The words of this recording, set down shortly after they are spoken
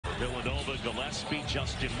Villanova, Gillespie,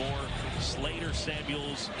 Justin Moore, Slater,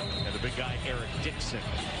 Samuels, and the big guy Eric Dixon.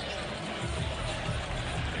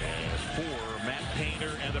 And for Matt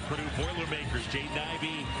Painter and the Purdue Boilermakers, Jaden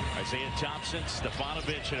Ivey, Isaiah Thompson,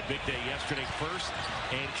 Stefanovic had a big day yesterday. First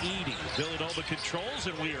and Edey. Villanova controls,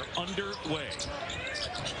 and we are underway.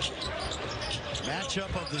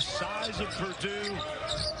 Matchup of the size of Purdue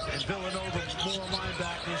and Villanova, more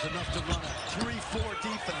linebackers, enough to run a 3-4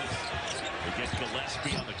 defense. They get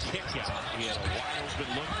Gillespie on the kick out. He had a wide open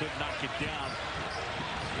look, could knock it down.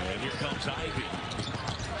 And here comes Ivey.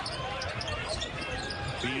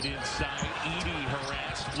 Feed inside. Edey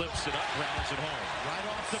harassed, flips it up, rounds it home. Right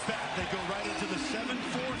off the bat, they go right into the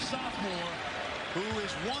 7'4" sophomore, who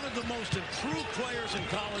is one of the most improved players in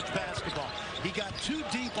college basketball. He got too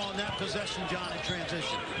deep on that possession, John, in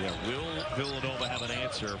transition. Yeah, will Villanova have an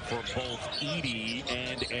answer for both Edey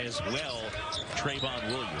and as well Trayvon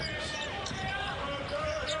Williams?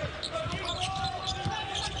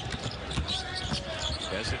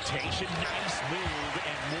 Hesitation, nice move,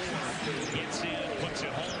 and Moore gets in, puts it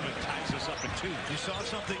home, and ties us up at 2. You saw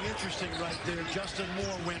something interesting right there. Justin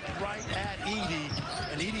Moore went right at Edey,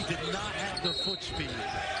 and Edey did not have the foot speed.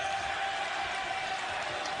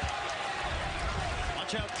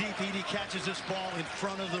 Watch how deep Edey catches this ball in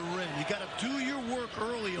front of the rim. You got to do your work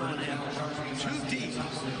early on him. Too deep.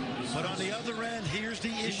 But on the other end, here's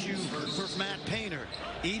the issue for Matt Painter.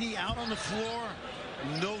 Edey out on the floor.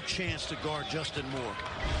 No chance to guard Justin Moore.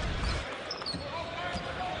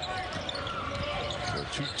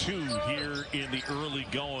 So 2-2 here in the early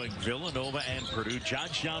going. Villanova and Purdue. John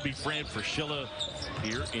Shambi, Fran Fraschilla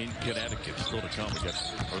here in Connecticut. Still to come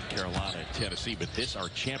against North Carolina and Tennessee. But this our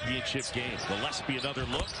championship game. Gillespie, another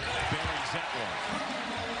look. Buries that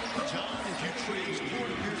one. John, if you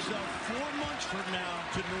transported yourself 4 months from now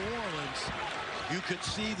to New Orleans, you could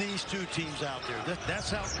see these two teams out there.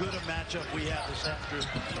 That's how good a matchup we have this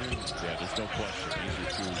afternoon. Yeah, there's no question. These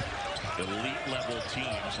are two elite level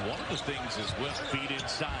teams. One of the things is with feet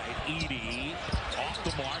inside. Edey off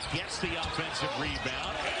the mark, gets the offensive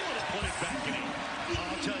rebound, able to put it back in.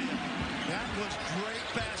 I'll tell you, that was great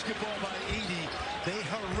basketball by Edey. They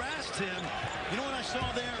harassed him. You know what I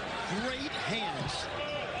saw there? Great hands.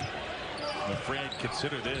 My friend,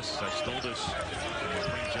 consider this. I stole this from my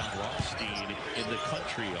friend John Rothstein. In the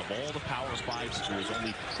country, of all the Power 5 schools,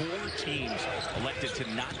 only 4 teams elected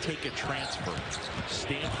to not take a transfer.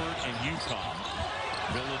 Stanford and UConn.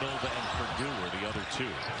 Villanova and Purdue are the other 2.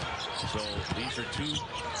 So these are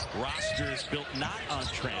 2 rosters built not on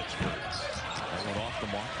transfers. That went off the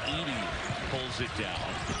mark. Edey pulls it down.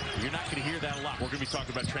 You're not going to hear that a lot. We're going to be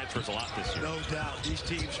talking about transfers a lot this year. No doubt. These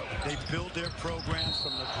teams, they build their programs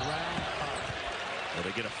from the ground up. Well,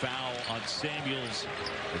 they get a foul on Samuels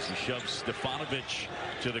as he shoves Stefanovic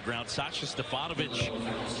to the ground. Sasha Stefanovic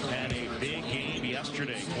had a big game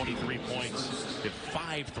yesterday. 23 points, hit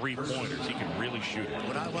 5 3-pointers. He can really shoot.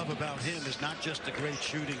 What I love about him is not just the great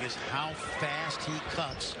shooting, is how fast he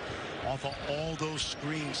cuts off of all those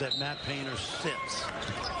screens that Matt Painter sits.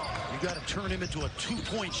 You got to turn him into a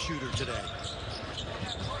 2-point shooter today.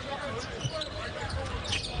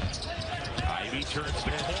 Ivey turns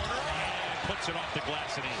the corner. Puts it off the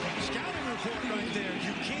glass and in. Scouting report right there.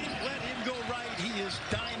 You can't let him go right. He is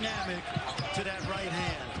dynamic to that right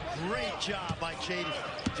hand. Great job by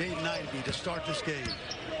Jaden Ivey to start this game.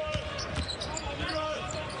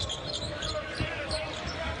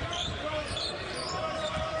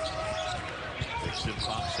 Dixon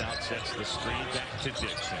pops out, sets the screen back to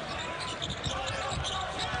Dixon.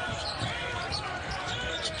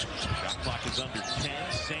 Shot clock is under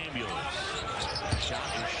 10. Samuels.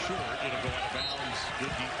 Shot is short. It'll go out of bounds. Good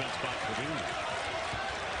defense by Purdue.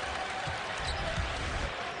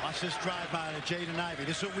 Watch this drive by Jaden Ivey.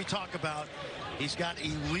 This is what we talk about. He's got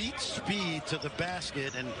elite speed to the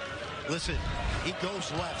basket. And listen, he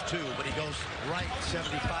goes left too, but he goes right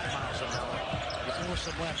 75 miles an hour. You force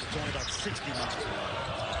him left, it's only about 60 miles an hour.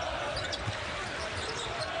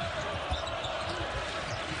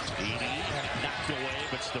 Edey knocked away,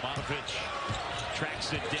 but Stefanovic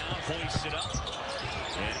tracks it down, hoists it up.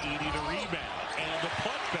 And Edey the rebound. And the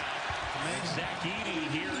putback. And Zach Edey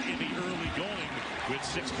here in the early going with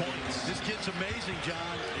 6 points. This kid's amazing,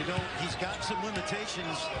 John. You know, he's got some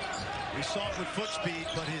limitations. We saw it with foot speed,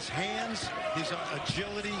 but his hands, his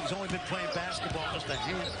agility, he's only been playing basketball just a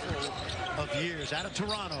handful of years. Out of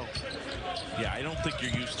Toronto. Yeah, I don't think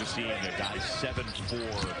you're used to seeing a guy 7'4",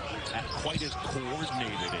 quite as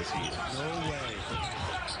coordinated as he is. No way.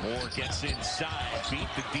 Moore gets inside, beat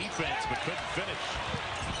the defense, but couldn't finish.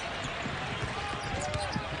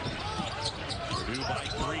 Purdue by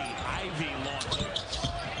 3. Ivey launches.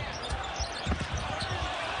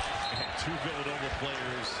 Two Villanova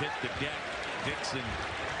players hit the deck. Dixon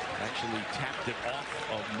actually tapped it off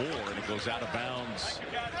of Moore, and it goes out of bounds.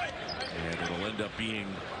 And it'll end up being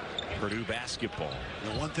Purdue basketball.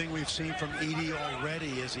 The one thing we've seen from Edey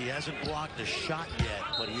already is he hasn't blocked a shot yet,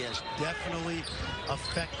 but he has definitely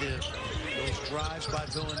affected those drives by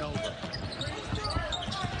Villanova.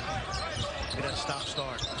 Look at that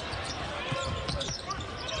stop-start.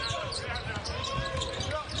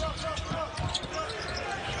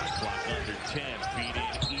 Clock under 10. Feed in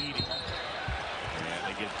Edey. And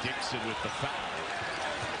they get Dixon with the foul.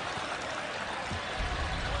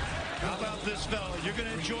 How about this fella? You're going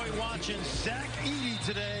to enjoy watching Zach Edey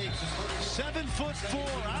today. 7'4",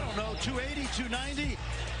 I don't know, 280, 290.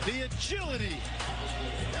 The agility,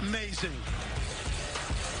 amazing.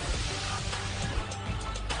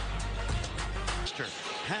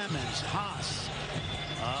 Hammonds, Haas,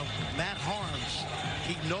 Matt Harms.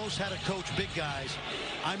 He knows how to coach big guys.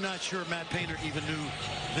 I'm not sure Matt Painter even knew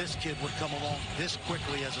this kid would come along this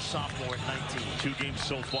quickly as a sophomore at 19. 2 games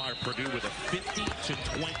so far, Purdue with a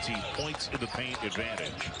 50-20 points in the paint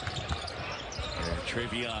advantage. And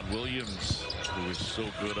Travion Williams, who is so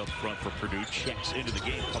good up front for Purdue, checks into the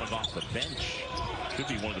game coming off the bench. Could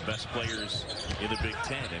be one of the best players in the Big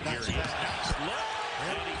Ten. And here he is. Nice look.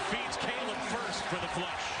 And he feeds Caleb first for the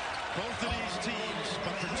flush. Both of these teams,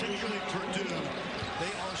 but particularly Purdue,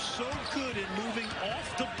 they are so good at moving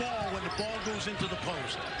off the ball when the ball goes into the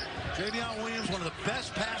post. Travion Williams, one of the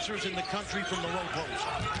best passers in the country from the low post.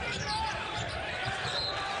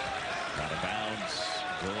 Out of bounds.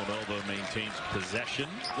 Villanova maintains possession.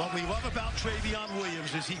 What we love about Travion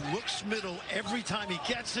Williams is he looks middle every time he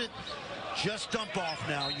gets it. Just dump off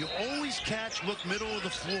now. You always catch, look middle of the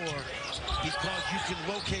floor because you can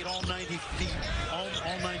locate all 90 feet, all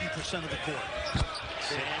 90% of the court.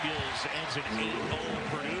 Samuels ends an 8-0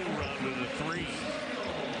 Purdue run with a 3.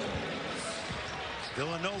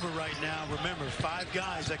 Villanova right now, remember, 5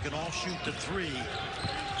 guys that can all shoot the 3.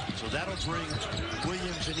 So that'll bring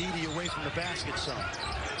Williams and Edey away from the basket some.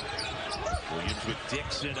 Williams with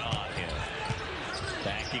Dixon on him.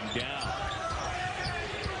 Backing down.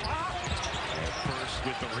 First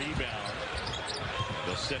with the rebound.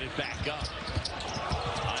 They'll set it back up.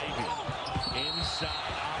 Ivy inside,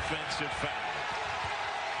 offensive foul.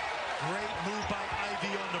 Great move by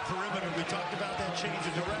Ivy on the perimeter. We talked about that change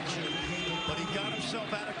of direction, but he got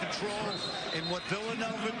himself out of control. And what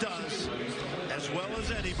Villanova does, as well as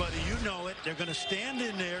anybody, you know it, they're going to stand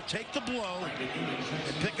in there, take the blow,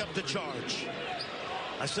 and pick up the charge.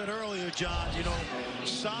 I said earlier, John, you know,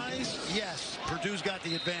 size, yes, Purdue's got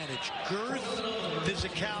the advantage. Girth,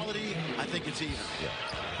 physicality, I think it's even. Yeah.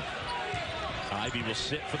 Ivy will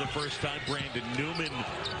sit for the first time. Brandon Newman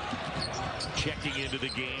checking into the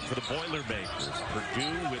game for the Boilermakers.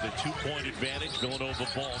 Purdue with a 2-point advantage. Villanova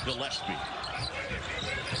ball, Gillespie.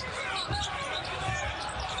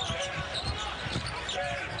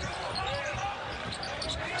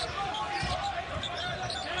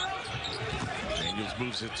 Daniels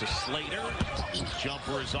moves it to Slater, whose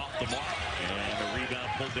jumper is off the mark, and the rebound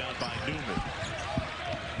pulled down by Newman.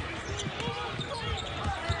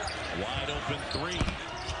 Wide open 3.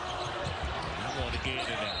 That one in and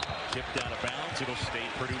out. Tipped out of bounds. It'll stay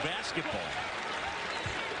Purdue basketball.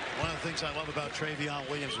 One of the things I love about Travion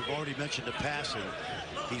Williams, we've already mentioned the passing.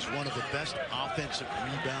 He's one of the best offensive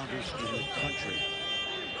rebounders in the country.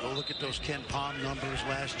 Go look at those Ken Pom numbers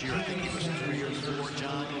last year. I think he was 3 or 4,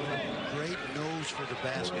 John. Great nose for the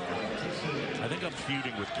basketball. I think I'm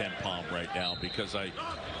feuding with Ken Pom right now because I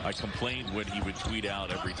complained when he would tweet out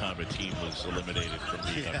every time a team was eliminated from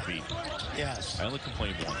the unbeaten. Yes. I only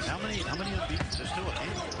complained once. How many unbeaten? There's still a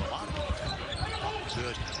handful. A lot of them.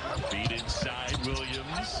 Good. Feed inside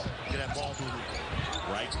Williams. Get that ball moving.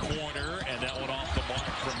 Right corner, and that one off the mark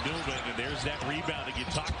from Newman, and there's that rebound that you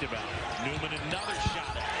talked about. Newman, another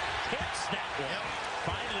shot at it. Hits that one. Yep.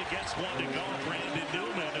 Finally gets one to go. Brandon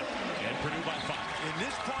Newman, and Purdue by 5. In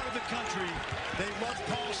this part of the country, they love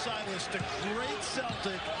Paul Silas, the great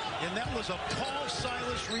Celtic, and that was a Paul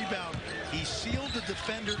Silas rebound. He sealed the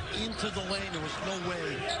defender into the lane. There was no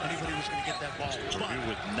way anybody was going to get that ball. Purdue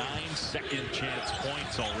with 9 second chance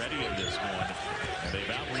points already in this one, and they've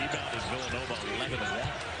out-rebounded Villanova 11-1.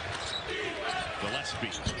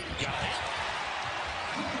 Gillespie got it.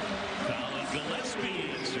 Colin Gillespie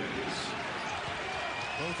answers.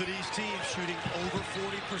 Both of these teams shooting over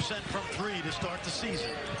 40% from 3 to start the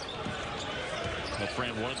season. Well,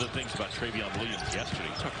 Fran, one of the things about Travion Williams yesterday,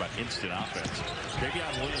 talk about instant offense.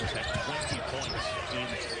 Travion Williams had 20 points in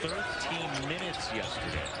 13 minutes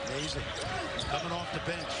yesterday. Amazing. Coming off the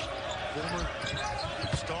bench. Former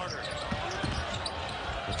starter.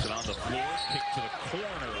 Puts it on the floor, kick to the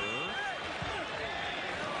corner.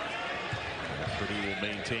 Purdue will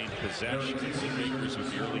maintain possession. Boilermakers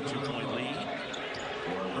with the early 2-point lead.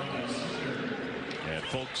 And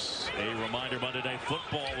folks, a reminder, Monday Night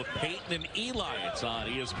Football with Peyton and Eli. It's on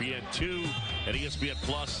ESPN2 and ESPN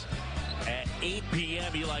Plus at 8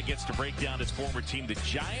 p.m. Eli gets to break down his former team, the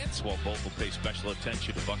Giants, while both will pay special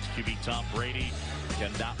attention to Bucs QB Tom Brady.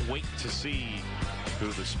 Cannot wait to see who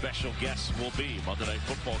the special guests will be. Monday Night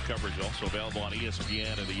Football coverage also available on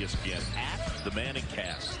ESPN and the ESPN app. The Manning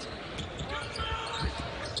Cast.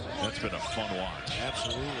 That's been a fun watch.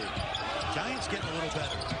 Absolutely. Giants getting a little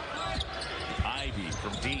better. Ivy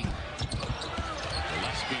from deep.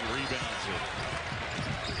 Gillespie rebounds it.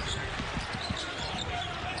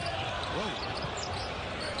 Whoa.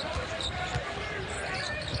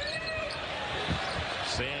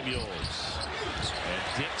 Samuels and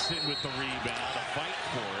Dixon with the rebound. A fight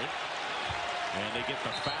for it. And they get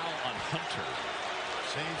the foul on Hunter.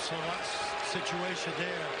 Same situation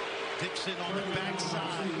there. Dixon on the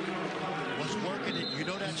backside was working it. You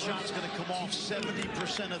know that shot's going to come off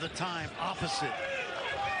 70% of the time opposite.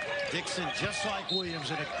 Dixon, just like Williams,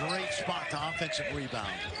 in a great spot to offensive rebound.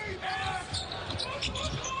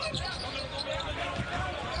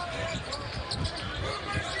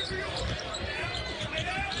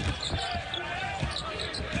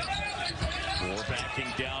 Moore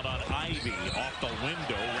backing down on Ivy. Off the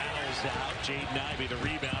window. Rattles out. Jaden Ivey the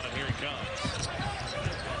rebound, and here he comes.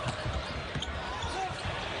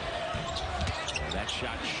 That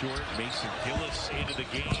shot short. Mason Gillis into the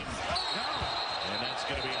game. And that's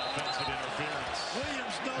going to be offensive interference.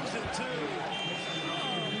 Williams knows it too.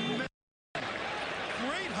 Oh, man.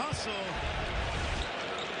 Great hustle.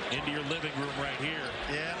 Into your living room right here.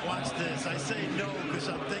 Yeah, watch this. I say no because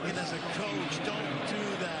I'm thinking as a coach, don't do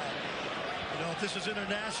that. You know, if this was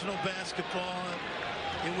international basketball,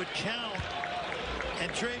 it would count.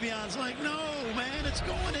 And Travion's like, no, man, it's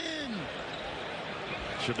going in.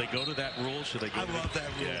 Should they go to that rule? Should they go? I love that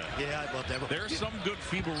rule. Yeah, I love that rule. There are some good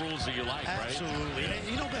FIBA rules that you like, absolutely. Right? Yeah. And,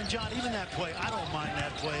 you know, Ben John, even that play, I don't mind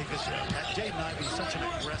that play because Jaden Ivey is such an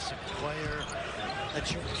aggressive player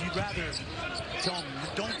that you'd rather tell him,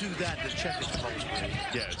 don't do that than check his post.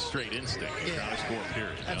 Yeah, it's straight instinct. Yeah. Trying to score a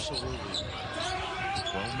period. Absolutely.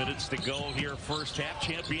 12 minutes to go here. First half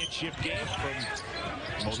championship game from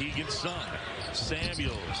Mohegan Sun.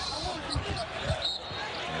 Samuels.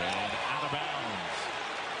 And out of bounds.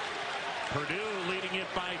 Purdue leading it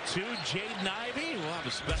by 2. Jaden Ivey will have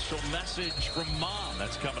a special message from Mom.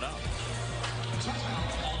 That's coming up.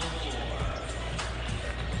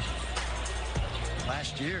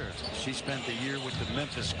 Last year, she spent the year with the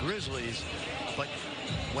Memphis Grizzlies. But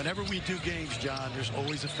whenever we do games, John, there's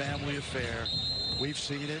always a family affair. We've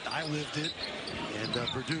seen it. I lived it. And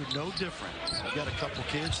Purdue, no different. We've got a couple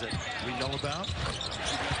kids that we know about.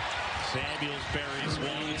 Samuels buries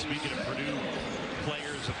one. Speaking of Purdue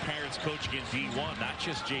players and parents coaching in D1, not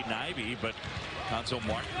just Jaden Ivey, but Conzo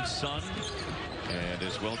Martin's son, and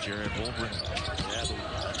as well Jared Wolbrin.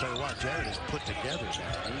 Yeah, I'll tell you what, Jared is put together.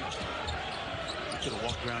 He could have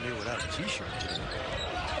walked around here without a T-shirt.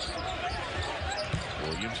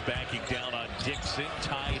 Williams backing down on Dixon,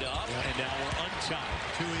 tied up, and now we're untied.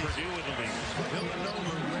 Purdue in the lead.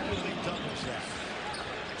 Villanova rarely doubles that.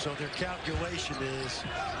 So their calculation is,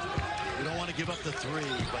 we don't want to give up the 3,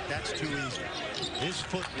 but that's too easy. His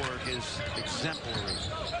footwork is exemplary.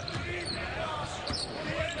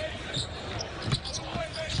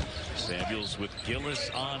 Samuels with Gillis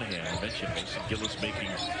on him. I mentioned Mason Gillis making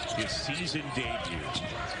his season debut.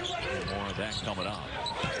 More of that coming up.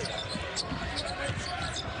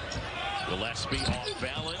 Gillespie off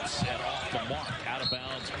balance and off the mark. Out of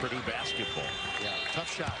bounds, Purdue basketball. Yeah, tough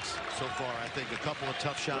shots so far. I think a couple of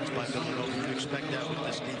tough shots by Villanova. You'd expect that with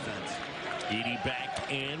this defense. Edey back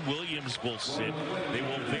and Williams will sit. They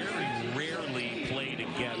will very rarely play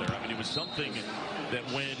together. I mean, it was something that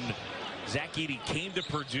when Zach Edey came to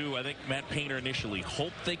Purdue, I think Matt Painter initially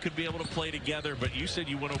hoped they could be able to play together, but you said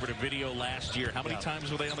you went over to video last year. How many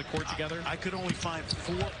times were they on the court together? I could only find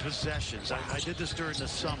 4 possessions. I did this during the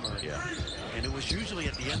summer, and it was usually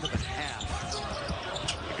at the end of a half.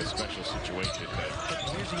 Like a special situation. But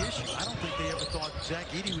here's the issue. I don't think they ever thought Zach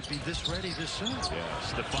Edey would be this ready this soon. Yeah,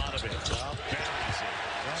 Stefanovic buries it.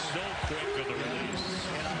 So quick on the release.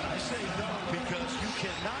 And I say no because you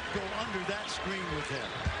cannot go under that screen with him.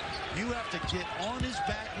 You have to get on his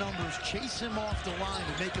back numbers, chase him off the line,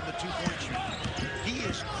 and make him a 2-point shooter. He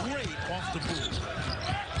is great off the boot.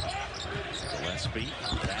 Gillespie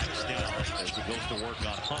backs down as he goes to work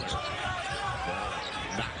on Hunter.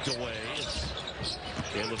 Knocked away.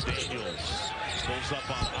 Caleb Daniels pulls up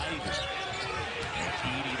on Ivy. And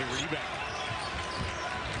Edey to rebound.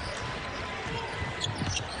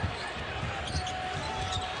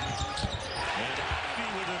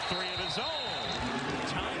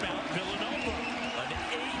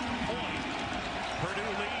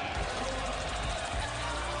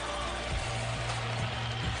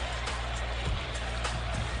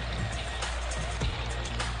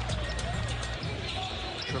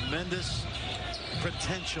 tremendous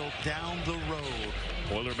potential down the road.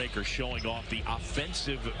 Boilermakers showing off the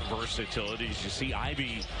offensive versatility. As you see,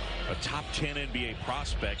 Ivy, a top 10 NBA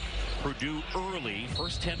prospect. Purdue early.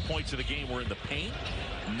 First 10 points of the game were in the paint.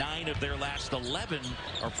 9 of their last 11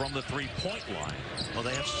 are from the three-point line. Well,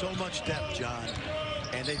 they have so much depth, John.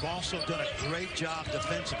 And they've also done a great job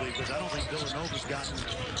defensively, because I don't think Villanova's gotten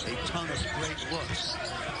a ton of great looks.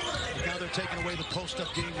 Now they're taking away the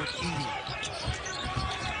post-up game with Edey.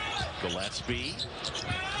 Gillespie.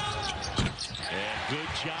 And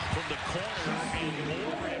good job from the corner, and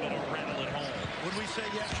Moore able to rattle it home. What did we say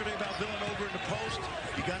yesterday about Villanova in the post?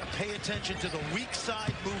 You got to pay attention to the weak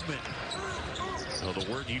side movement. Well,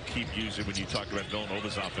 the word you keep using when you talk about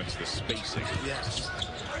Villanova's offense, the spacing. Yes.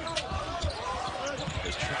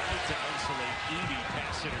 They tried to isolate Edey,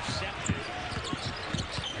 pass intercepted.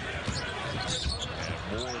 And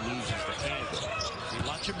Moore loses the handle. You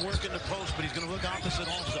watch him work in the post, but he's going to look opposite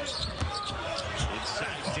also.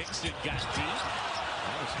 Inside, Dixon got deep.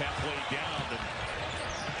 Almost halfway down,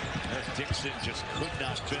 and Dixon just could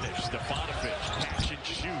not finish. Stefanovic, catch and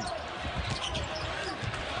shoot.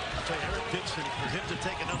 I'll tell you, Eric Dixon, for him to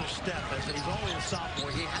take another step, as he's only a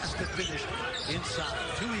sophomore, he has to finish inside.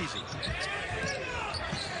 Too easy.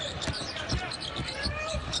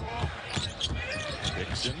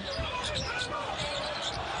 Dixon.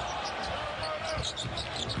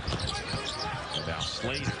 And now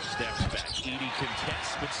Slater steps back. Edey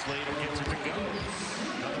contests, but Slater gets it to go.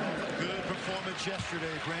 Good performance yesterday,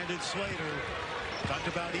 Brandon Slater. Talked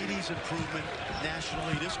about Edey's improvement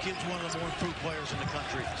nationally. This kid's one of the more improved players in the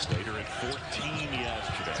country. Slater at 14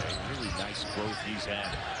 yesterday. Really nice growth he's had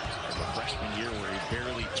in the freshman year, where he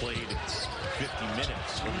barely played 50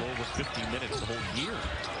 minutes, a little over 50 minutes the whole year.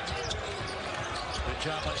 Good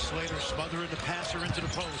job by Slater, smothering the passer into the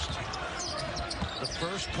post. The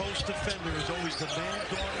first post defender is always the man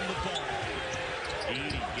guarding the ball.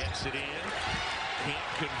 Edey gets it in.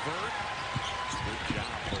 Can't convert. Good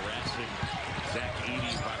job harassing Zach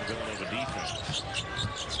Edey by the Villanova defense.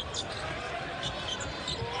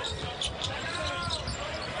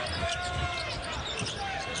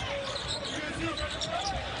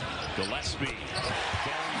 Gillespie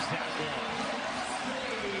buries that one.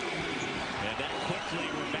 And then quickly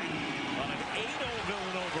we're back on an 8-0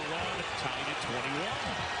 Villanova run, tied at 21.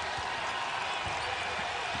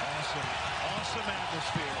 Awesome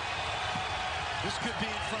atmosphere. This could be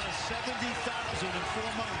in front of 70,000 in 4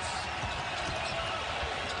 months.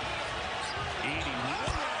 Edey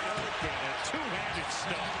wide open, a two-handed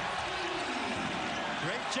stuff.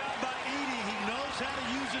 Great job by Edey. He knows how to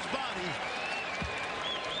use his body.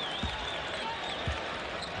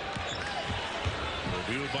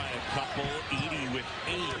 Purdue by a couple. Edey with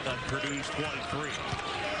 8 on Purdue's 23.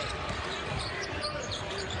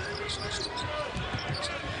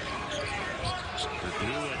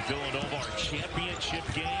 Purdue and Villanova are championship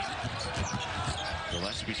game.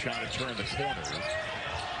 Gillespie trying to turn the corner.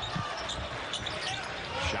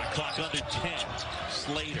 Shot clock under 10.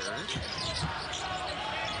 Slater.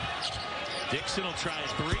 Dixon will try a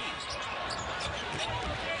 3.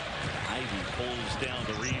 Ivy pulls down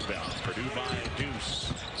the rebound. Purdue by a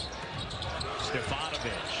deuce.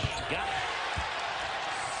 Stefanovic. Got it.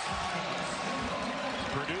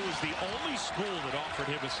 Purdue is the only school that offered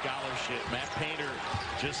him a scholarship. Matt Painter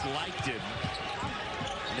just liked him.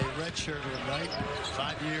 And they redshirted him, right?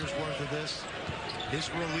 5 years worth of this. His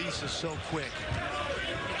release is so quick.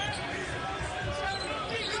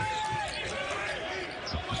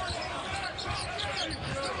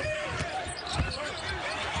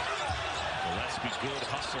 Gillespie, good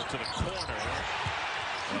hustle to the corner.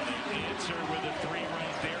 And an answer with a 3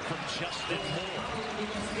 right there from Justin Moore.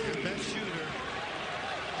 Your best shooter.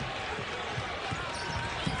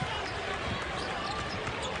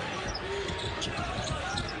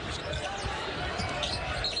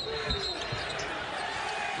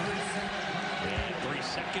 And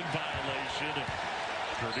 3-second violation.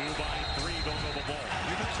 Purdue by 3, Villanova ball.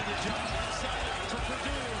 You mentioned the jump inside for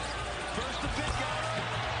Purdue. First the big guy,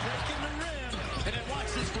 breaking the rim, and then watch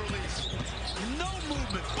this release. No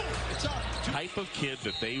movement. Boom, it's up. Type of kid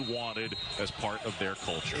that they wanted as part of their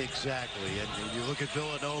culture. Exactly, and you look at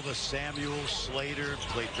Villanova, Samuel, Slater,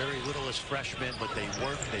 played very little as freshmen, but they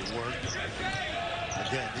worked.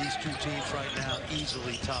 Again, these two teams right now,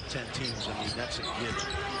 easily top 10 teams. I mean, that's a given.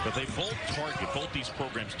 But they both these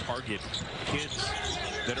programs target kids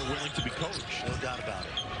that are willing to be coached. No doubt about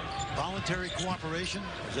it. Voluntary cooperation?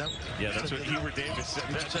 Is that? Yeah, that's what Hubert Davis said.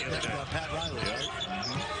 You said that about Pat Riley, right?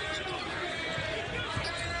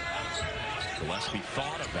 Gillespie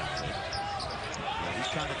thought about it. Yeah, he's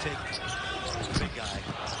trying to take the big guy.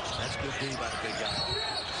 That's good D by the big guy.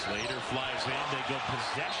 Slater flies in. They go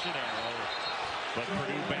possession arrow. But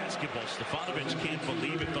Purdue basketball, Stefanovic can't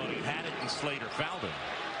believe it. Thought he had it, and Slater fouled him.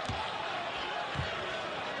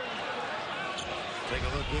 Take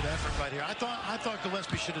a look, good effort right here. I thought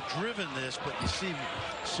Gillespie should have driven this, but you see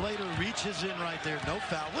Slater reaches in right there. No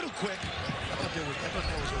foul. A little quick. I thought it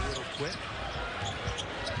was a little quick.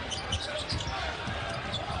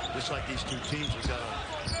 Just like these two teams, we've got a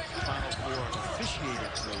Final Four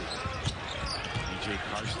officiated crew. DJ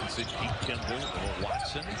Carstensen, Pete Kimball, Earl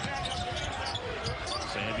Watson.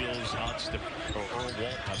 Samuels on Earl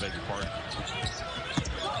Walt, I beg your pardon.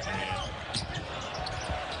 And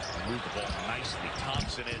move the ball nicely.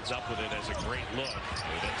 Thompson ends up with it as a great look.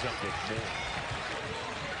 It ends up with more.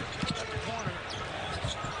 At the corner,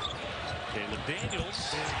 Caleb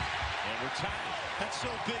Daniels, and we're tied. That's so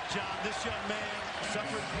big, John. This young man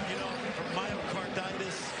suffered, from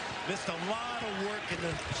myocarditis. Missed a lot of work in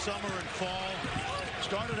the summer and fall.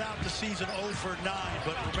 Started out the season 0 for 9,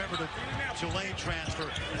 but remember the Tulane transfer,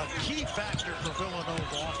 a key factor for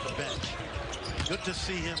Villanova off the bench. Good to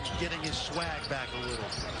see him getting his swag back a little.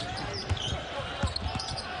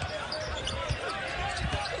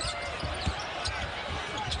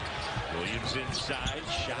 Williams inside,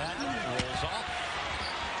 shot, rolls off.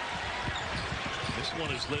 This one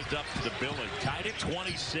has lived up to the billing. Tied at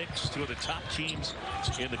 26, two of the top teams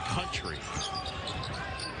in the country.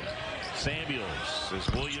 Samuels as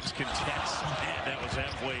Williams contests. Man, that was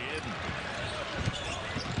halfway in.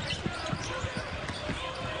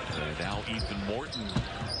 And now Ethan Morton.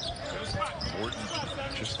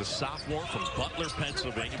 Just a sophomore from Butler,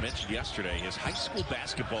 Pennsylvania. Mentioned yesterday, his high school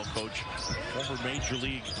basketball coach, former Major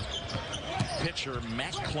League pitcher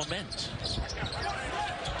Matt Clement.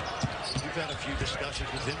 You've had a few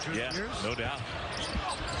discussions with him through the years. No doubt.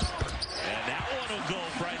 And that one will go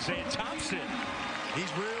for Isaiah Thompson.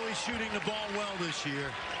 He's really shooting the ball well this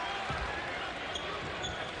year.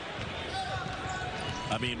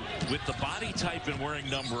 I mean, with the body type and wearing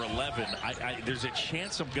number 11, there's a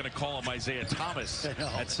chance I'm going to call him Isaiah Thomas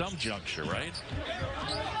at some juncture, right?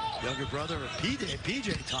 Younger brother of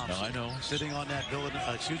PJ Thompson. No, I know. Sitting on that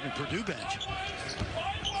Purdue bench.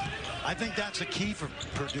 I think that's a key for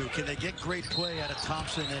Purdue. Can they get great play out of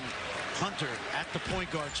Thompson and Hunter at the point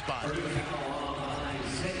guard spot?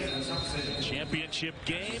 Championship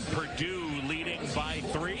game, Purdue leading by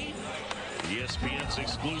 3. ESPN's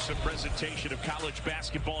exclusive presentation of college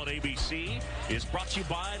basketball at ABC is brought to you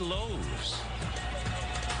by Lowe's.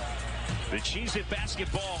 The Cheez-It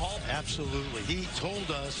Basketball Hall. Absolutely. He told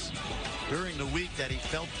us during the week that he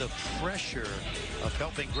felt the pressure of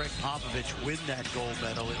helping Greg Popovich win that gold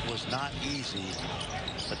medal. It was not easy,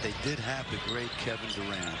 but they did have the great Kevin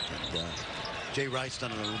Durant. And Jay Wright's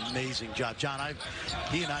done an amazing job. John,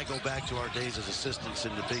 he and I go back to our days as assistants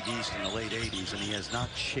in the Big East in the late 80s, and he has not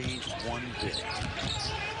changed one bit.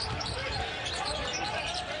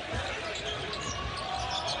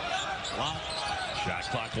 Wow. Shot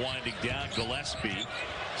clock winding down. Gillespie,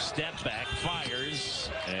 step back,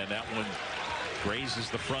 fires, and that one grazes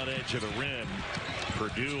the front edge of the rim.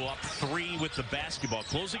 Purdue up 3 with the basketball.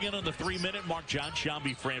 Closing in on the 3-minute mark. John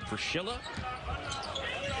Shambi, Fran Fraschilla.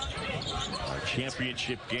 Our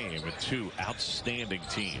championship game with 2 outstanding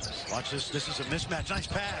teams. Watch this. This is a mismatch. Nice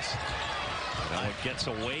pass. Now it gets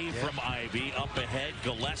away from Ivy. Up ahead,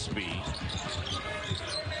 Gillespie.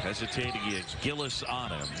 Hesitating, he has Gillis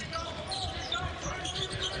on him.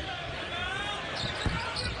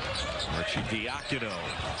 Archidiakono.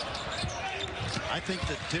 I think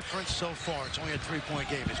the difference so far, it's only a 3-point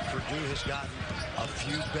game, is Purdue has gotten a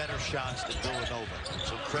few better shots than Villanova.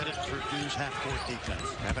 So credit Purdue's half-court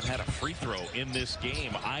defense. Haven't had a free throw in this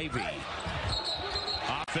game. Ivy.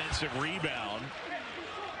 Offensive rebound.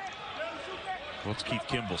 What's Keith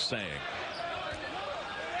Kimball saying?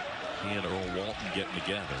 He and Earl Walton getting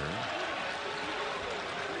together.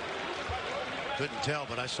 Couldn't tell,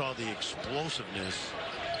 but I saw the explosiveness.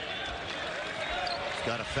 He's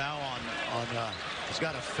got a foul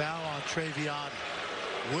on Travion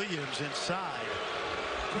Williams inside.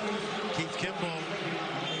 Keith Kimball.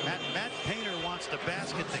 Matt Painter wants the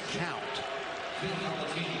basket to count.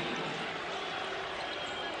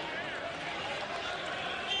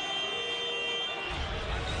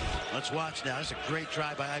 Let's watch now. That's a great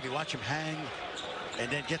drive by Ivy. Watch him hang and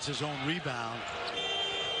then gets his own rebound.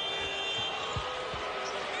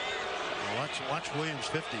 Watch Williams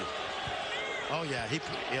 50. Oh yeah, he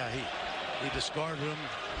discarded him.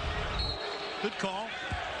 Good call.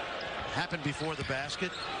 Happened before the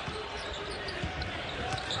basket.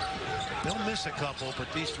 They'll miss a couple, but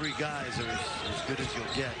these 3 guys are as good as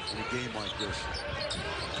you'll get in a game like this.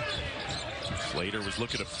 Slater was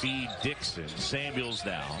looking to feed Dixon. Samuels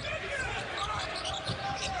now.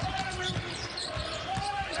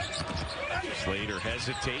 Slater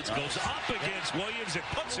hesitates, goes up against Williams and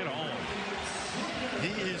puts it home.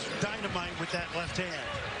 He is dynamite with that left hand.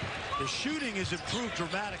 The shooting has improved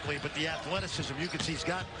dramatically, but the athleticism, you can see he's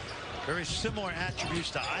got very similar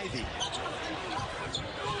attributes to Ivy.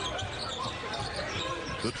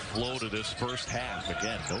 Good flow to this first half.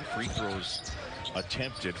 Again, no free throws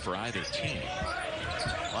attempted for either team.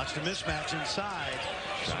 Watch the mismatch inside.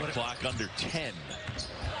 Shot clock under 10.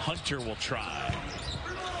 Hunter will try.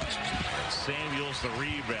 Samuels the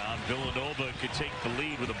rebound. Villanova could take the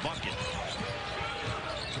lead with a bucket.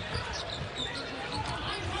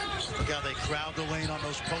 Look how they crowd the lane on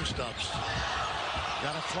those post-ups.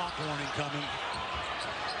 Got a flop warning coming.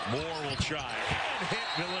 Moore will try and hit.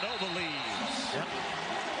 Villanova leads. Yep.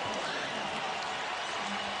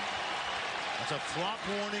 That's a flop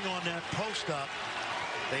warning on that post-up.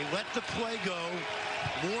 They let the play go.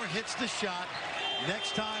 Moore hits the shot.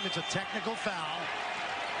 Next time it's a technical foul.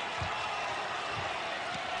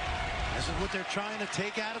 This is what they're trying to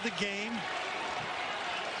take out of the game.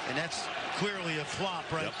 And that's clearly a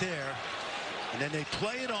flop right there. And then they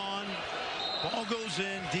play it on. Ball goes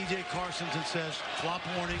in. DJ Carsonson says, flop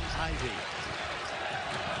warning, Ivy.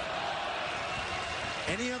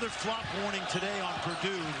 Any other flop warning today on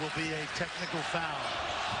Purdue will be a technical foul.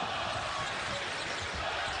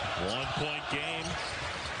 1-point game.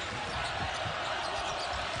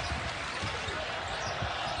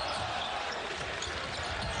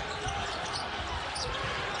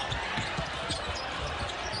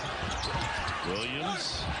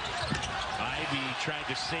 Williams. Ivy tried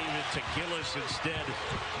to save it to Gillis instead.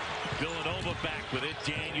 Villanova back with it.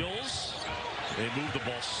 Daniels. They move the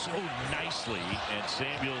ball so nicely, and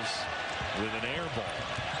Samuels with an air ball.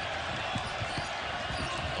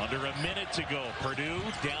 Under a minute to go. Purdue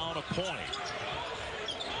down a point.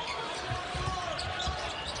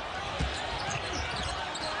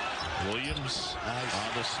 Williams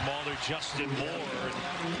on the smaller Justin Moore.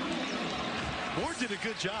 Moore did a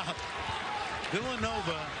good job.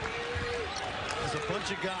 Villanova has a bunch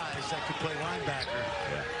of guys that could play linebacker.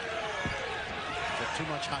 Got too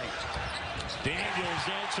much height. Daniels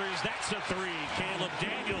answers. That's a three. Caleb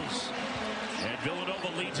Daniels. And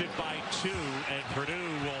Villanova leads it by 2, and Purdue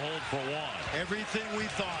will hold for 1. Everything we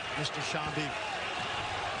thought, Mr. Shambi.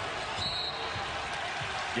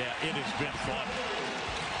 Yeah, it has been fun.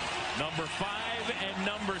 Number 5 and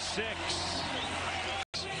number 6.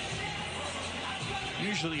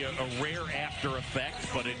 Usually a rare after effect,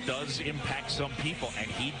 but it does impact some people, and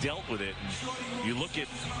he dealt with it. And you look at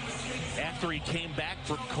after he came back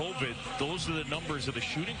from COVID, those are the numbers of the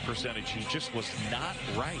shooting percentage. He just was not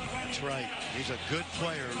right. That's right. He's a good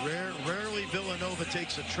player. Rarely Villanova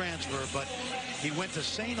takes a transfer, but he went to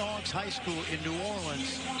St. Aug's High School in New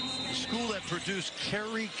Orleans, the school that produced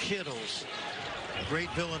Kerry Kittles, a great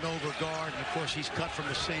Villanova guard, and of course he's cut from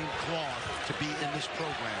the same cloth to be in this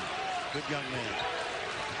program. Good young man.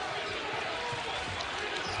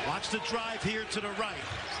 Watch the drive here to the right.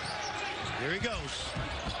 Here he goes.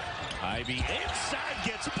 Ivy inside,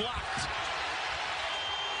 gets blocked.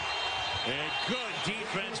 And good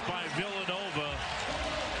defense by Villanova.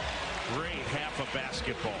 Great half of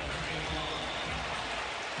basketball.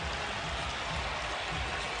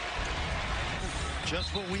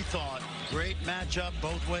 Just what we thought. Great matchup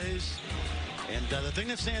both ways. And the thing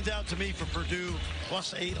that stands out to me for Purdue,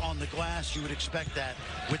 +8 on the glass, you would expect that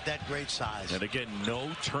with that great size. And again, no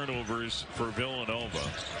turnovers for Villanova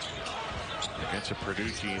against a Purdue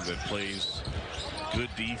team that plays good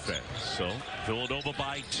defense. So Villanova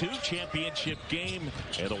by 2, championship game,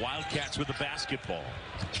 and the Wildcats with the basketball.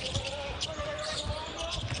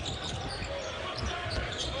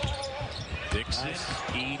 Dixon,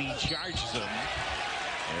 Edey charges him.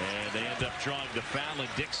 And they end up drawing the foul, and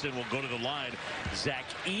Dixon will go to the line. Zach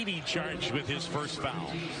Edey charged with his first foul.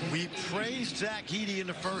 We praised Zach Edey in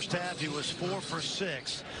the first half. He was 4 for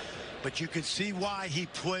 6. But you can see why he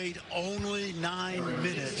played only 9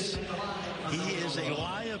 minutes. He is a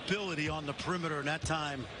liability on the perimeter, and that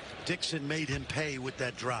time Dixon made him pay with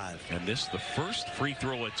that drive. And this the first free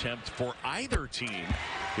throw attempt for either team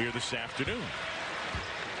here this afternoon.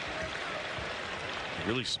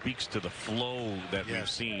 Really speaks to the flow that we've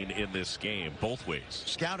seen in this game, both ways.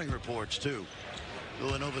 Scouting reports, too.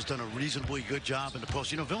 Villanova's done a reasonably good job in the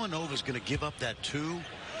post. You know, Villanova's going to give up that 2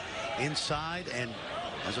 inside, and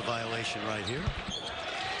there's a violation right here.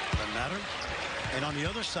 Doesn't matter. And on the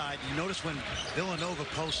other side, you notice when Villanova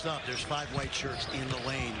posts up, there's 5 white shirts in the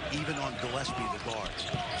lane, even on Gillespie, the guards.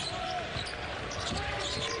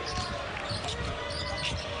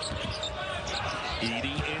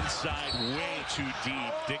 Edey inside, way too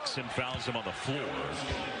deep. Dixon fouls him on the floor.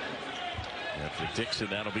 And for Dixon,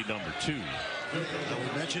 that'll be number 2.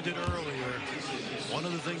 We mentioned it earlier. One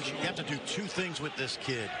of the things, you have to do 2 things with this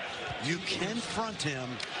kid. You can front him,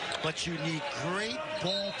 but you need great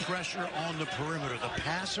ball pressure on the perimeter. The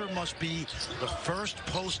passer must be the first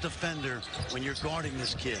post defender when you're guarding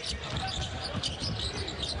this kid.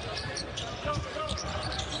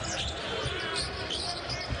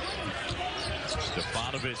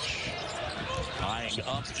 Stefanovic eyeing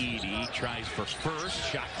up Edey, tries for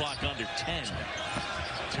first, shot clock under 10.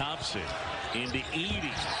 Thompson into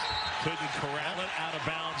Edey, couldn't corral it, out of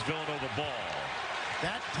bounds, Villanova ball.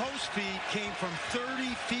 That post feed came from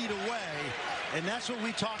 30 feet away, and that's what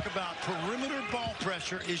we talk about. Perimeter ball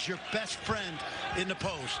pressure is your best friend in the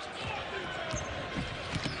post.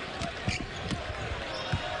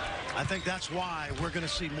 I think that's why we're going to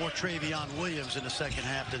see more Travion Williams in the second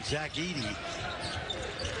half than Zach Edey.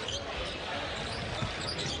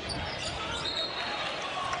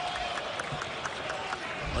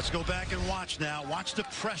 Let's go back and watch now. Watch the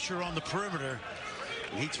pressure on the perimeter.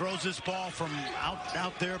 He throws this ball from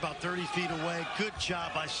out there about 30 feet away. Good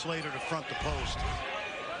job by Slater to front the post.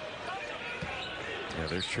 Yeah,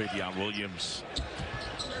 there's Travion Williams.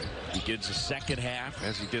 Begins the second half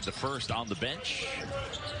as he did the first on the bench.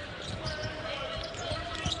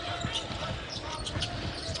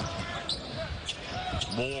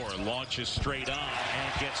 Moore launches straight on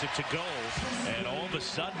and gets it to go. And all of a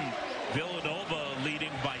sudden, Villanova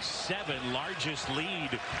leading by 7, largest lead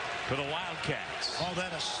for the Wildcats. Oh,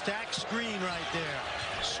 that a stacked screen right there.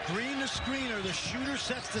 Screen the screener. The shooter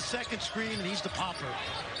sets the second screen, and he's the popper.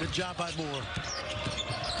 Good job by Moore.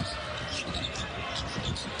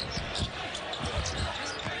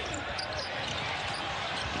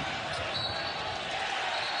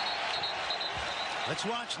 Let's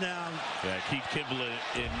watch now. Yeah, Keith Kimball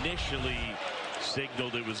initially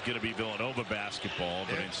signaled it was going to be Villanova basketball,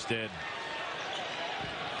 but instead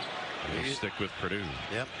they stick with Purdue.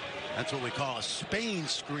 Yep. That's what we call a Spain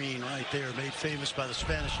screen right there, made famous by the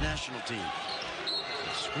Spanish national team.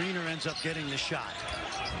 The screener ends up getting the shot.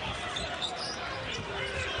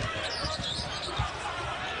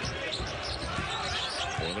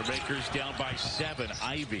 Boilermakers down by 7.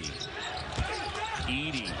 Ivy.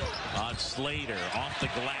 Edey on Slater, off the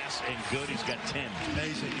glass and good. He's got 10.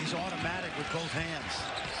 Amazing. He's automatic with both hands.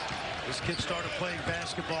 This kid started playing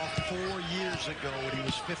basketball 4 years ago when he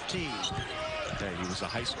was 15. Hey, he was a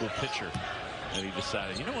high school pitcher, and he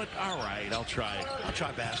decided, you know what? All right, I'll try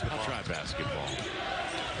basketball. I'll try basketball.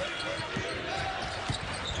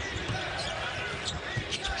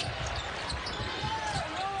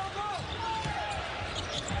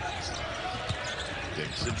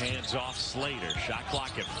 Dixon hands off Slater. Shot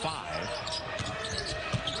clock at 5.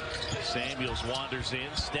 Samuels wanders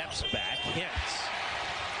in, steps back, hits.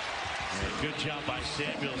 And good job by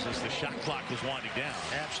Samuels as the shot clock was winding down.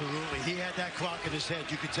 Absolutely. He had that clock in his head,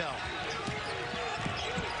 you could tell.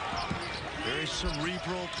 Very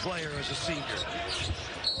cerebral player as a senior.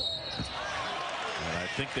 And I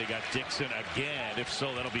think they got Dixon again. If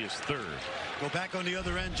so, that'll be his 3rd. Go back on the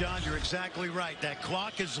other end, John. You're exactly right. That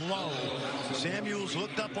clock is low. Samuels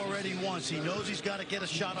looked up already once. He knows he's got to get a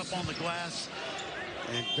shot up on the glass.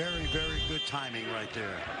 And very, very good timing right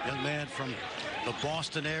there. Young man from the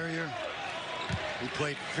Boston area who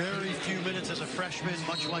played very few minutes as a freshman,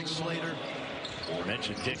 much like Slater. I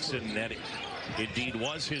mentioned Dixon, that indeed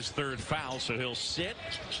was his 3rd foul, so he'll sit.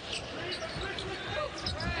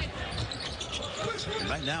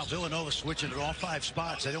 Right now, Villanova switching at all 5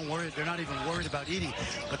 spots. They don't worry. They're not even worried about Edey,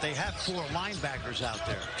 but they have 4 linebackers out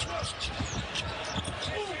there.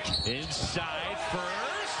 Inside first.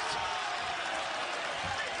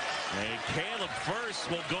 And Caleb First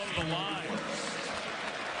will go to the line.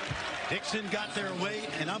 Dixon got their weight,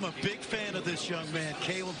 and I'm a big fan of this young man,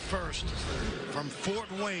 Caleb First, from Fort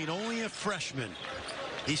Wayne, only a freshman.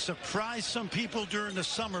 He surprised some people during the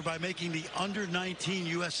summer by making the under-19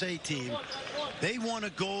 USA team. They won a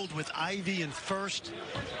gold with Ivy and First,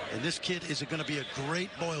 and this kid is going to be a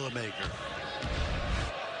great Boilermaker.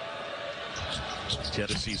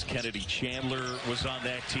 Tennessee's Kennedy Chandler was on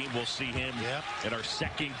that team. We'll see him in our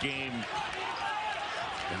second game.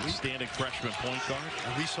 Standing freshman point guard.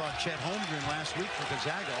 And we saw Chet Holmgren last week for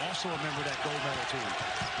Gonzaga, also a member of that gold medal team.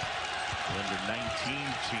 Under-19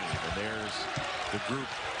 team. And there's the group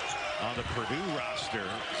on the Purdue roster.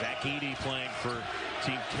 Zach Edey playing for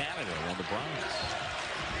Team Canada on the Browns.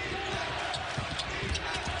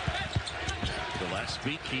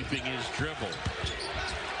 Gillespie keeping his dribble.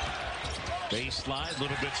 Baseline, a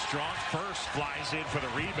little bit strong. First flies in for the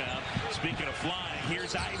rebound. Speaking of flying,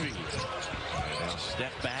 here's Ivy. Now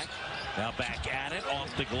step back. Now back at it,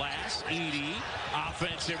 off the glass. Edey,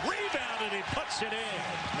 offensive rebound, and he puts it in.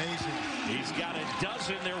 Amazing. He's got a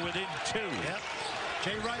dozen. They're within 2. Yep.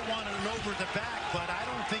 Jay Wright wanted an over the back, but I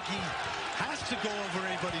don't think he has to go over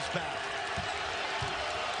anybody's back.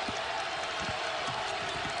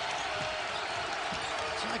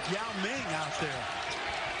 It's like Yao Ming out there.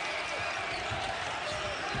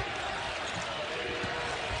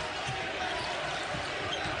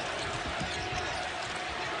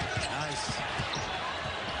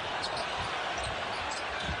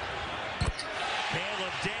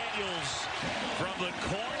 From the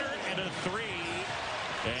corner and a 3,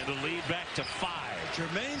 and the lead back to 5.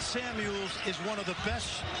 Jermaine Samuels is one of the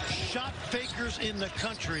best shot fakers in the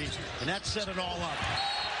country, and that set it all up.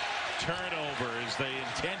 Turnover as the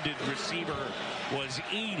intended receiver was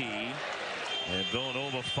Edey, and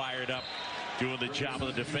Villanova fired up, doing the job of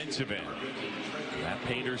the defensive end. Matt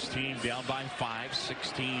Painter's team down by 5,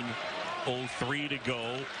 16:03 to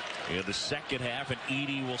go in the second half, and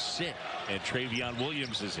Edey will sit, and Travion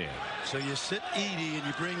Williams is in. So you sit Edey and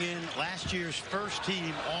you bring in last year's first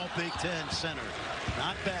team All Big Ten center.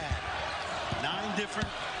 Not bad. 9 different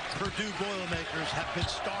Purdue Boilermakers have been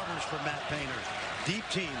starters for Matt Painter. Deep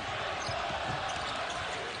team.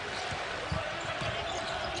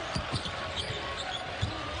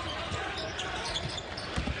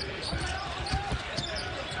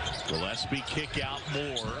 Gillespie kick out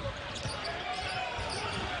Moore.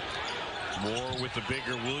 Moore with the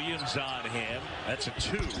bigger Williams on him. That's a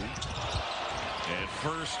 2. And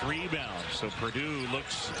first rebound. So Purdue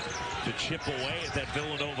looks to chip away at that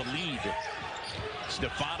Villanova lead.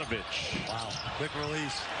 Stefanovic. Wow. Quick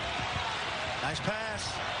release. Nice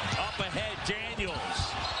pass. Up ahead,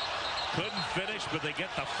 Daniels. Couldn't finish, but they get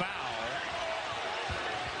the foul.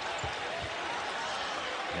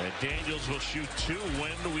 And Daniels will shoot 2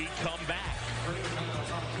 when we come back.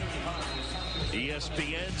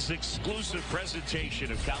 ESPN's exclusive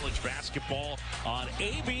presentation of college basketball on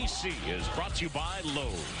ABC is brought to you by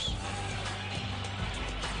Lowe's.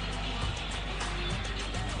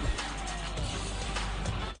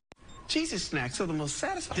 Jesus snacks are the most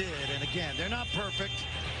satisfying. And again, they're not perfect.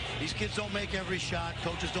 These kids don't make every shot.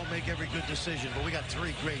 Coaches don't make every good decision. But we got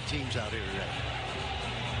 3 great teams out here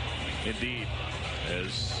today. Indeed.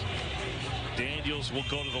 As Daniels will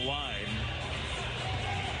go to the line.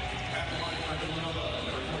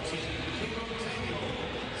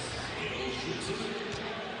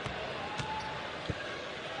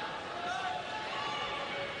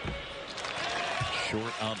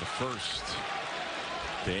 Short on the first.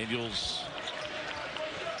 Daniels,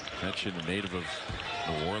 mentioned a native of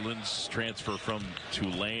New Orleans, transfer from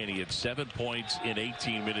Tulane. He had 7 points in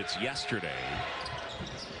 18 minutes yesterday.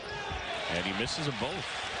 And he misses them both.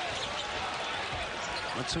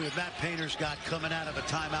 Let's see what Matt Painter's got coming out of a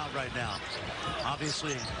timeout right now.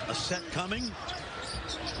 Obviously a set coming.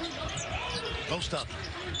 Post up.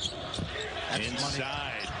 That's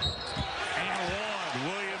inside. And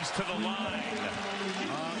one. Williams to the line.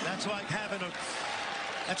 That's like having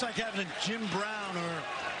a Jim Brown or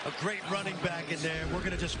a great running back in there. We're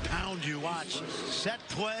going to just pound you. Watch. Set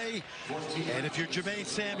play. And if you're Jermaine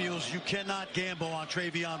Samuels, you cannot gamble on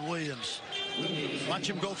Travion Williams. Watch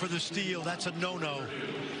him go for the steal. That's a no-no.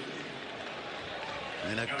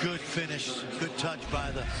 And a good finish. Good touch by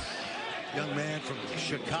the young man from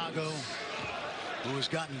Chicago who has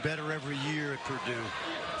gotten better every year at Purdue.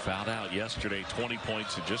 Fouled out yesterday. 20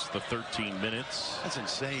 points in just the 13 minutes. That's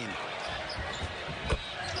insane.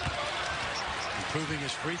 Improving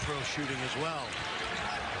his free throw shooting as well.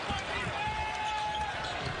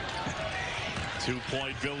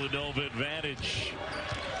 2-point Villanova advantage.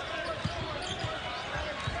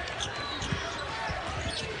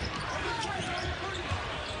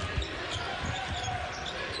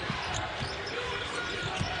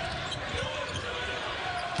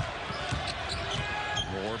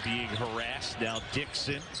 Moore being harassed. Now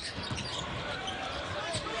Dixon.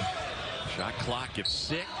 Shot clock at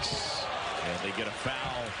 6. And they get a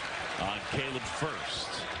foul on Caleb First.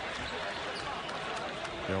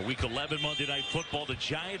 You know, week 11 Monday Night Football. The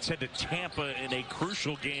Giants head to Tampa in a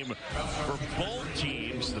crucial game for both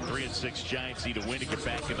teams. The 3-6 Giants need to win to get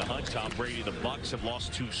back in the hunt. Tom Brady, the Bucs have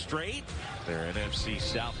lost 2 straight. Their NFC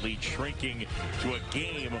South lead shrinking to a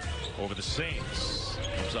game over the Saints.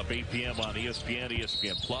 Comes up 8 p.m. on ESPN,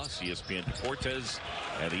 ESPN Plus, ESPN Deportes,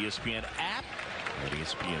 and the ESPN app. And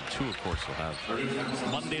ESPN2, of course, will have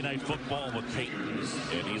Monday Night Football with Peyton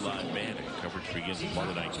and Eli Manning. Coverage begins the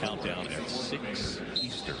Monday Night Countdown at 6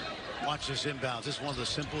 Eastern. Watch this inbounds. This is one of the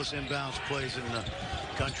simplest inbounds plays in the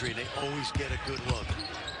country. They always get a good look.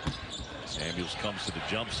 Samuels comes to the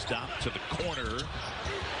jump stop to the corner.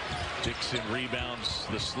 Dixon rebounds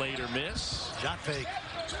the Slater miss. Shot fake.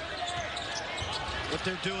 What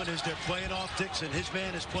they're doing is they're playing off Dixon. His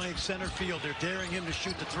man is playing center field. They're daring him to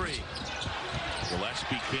shoot the three.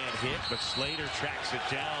 Gillespie can't hit, but Slater tracks it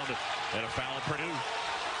down, and a foul Purdue.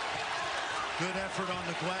 Good effort on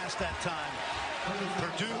the glass that time.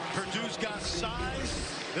 Purdue's got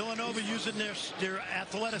size. Villanova using their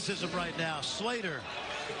athleticism right now. Slater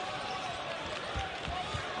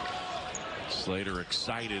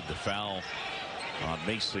excited. The foul on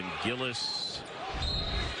Mason Gillis.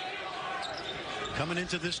 Coming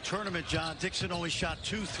into this tournament, John, Dixon only shot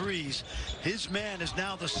 2 threes. His man is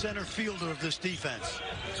now the center fielder of this defense.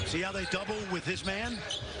 See how they double with his man?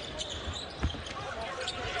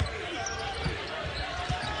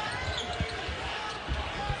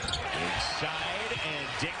 Inside, and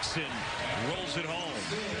Dixon rolls it home.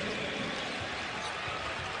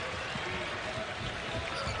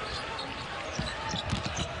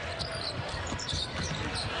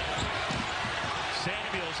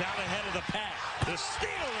 Samuels out ahead of the pack. The steal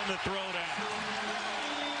and the throwdown.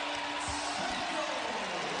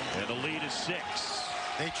 And the lead is 6.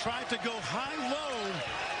 They tried to go high-low,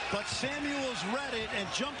 but Samuels read it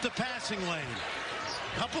and jumped the passing lane.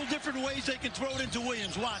 Couple different ways they can throw it into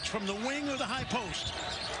Williams. Watch, from the wing or the high post.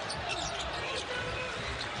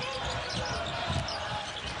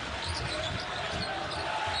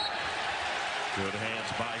 Good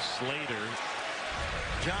hands by Slater.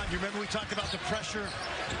 John, you remember we talked about the pressure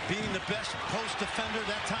being the best post defender?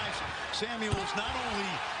 That time Samuels not only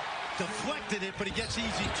deflected it, but he gets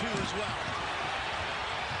easy too as well.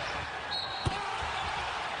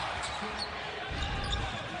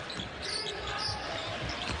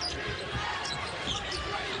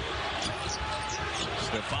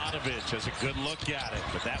 Stefanovic has a good look at it,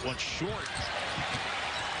 but that one's short.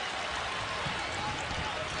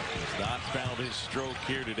 He's not found his stroke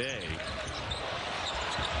here today.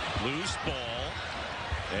 Loose ball,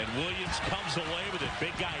 and Williams comes away with it.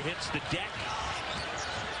 Big guy hits the deck.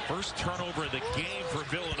 First turnover of the game for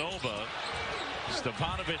Villanova.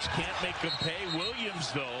 Stefanovic can't make him pay.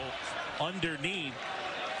 Williams, though, underneath.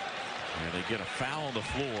 And they get a foul on the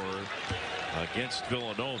floor against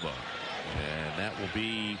Villanova. And that will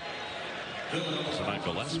be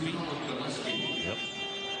Gillespie. Yep.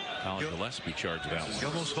 Colin Gillespie charged that one. You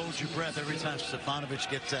almost hold your breath every time Stefanovic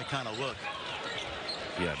gets that kind of look.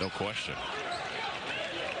 Yeah, no question.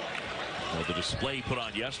 Well, the display put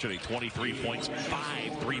on yesterday, 23 points,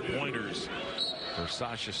 5 3-pointers for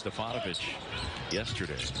Sasha Stefanovic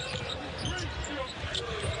yesterday.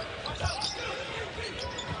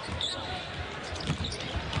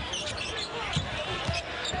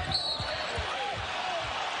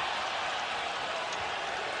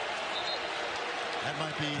 That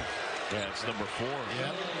might be. Yeah, it's number 4.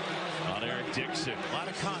 Yep. On Eric Dixon. A lot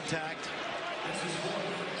of contact.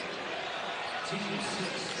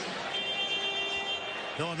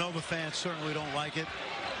 Villanova fans certainly don't like it.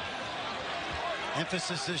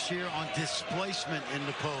 Emphasis this year on displacement in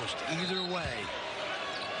the post. Either way.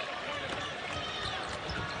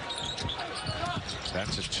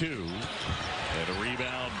 That's a 2. And a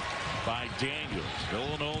rebound by Daniels.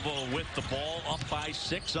 Villanova with the ball, up by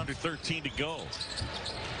 6, under 13 to go.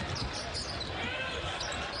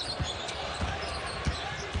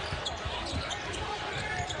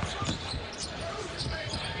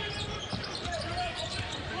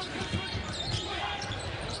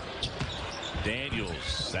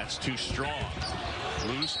 Daniels, that's too strong.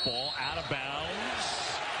 Loose ball out of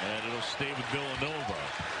bounds, and it'll stay with Villanova.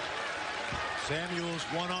 Samuels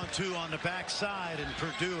 1-on-2 on the backside, and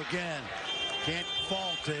Purdue again can't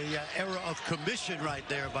fault a error of commission right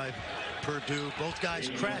there by Purdue. Both guys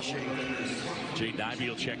crashing. Jaden Ivey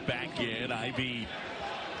will check back in. Ivey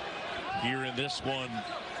here in this one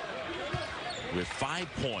with 5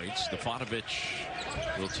 points. Stefanovic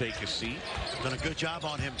will take a seat. Done a good job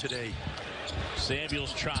on him today.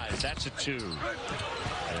 Samuels tries. That's a 2.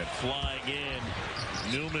 And flying in,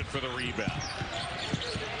 Newman for the rebound.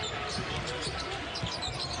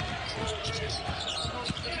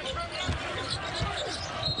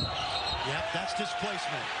 Yep, that's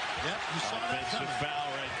displacement. Yep, you saw that coming.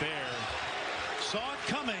 Foul right there. Saw it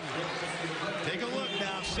coming. Take a look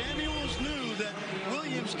now. Samuels knew that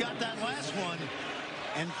Williams got that last one,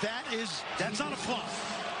 and that's not a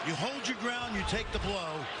fluff. You hold your ground, you take the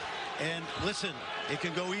blow. And listen, it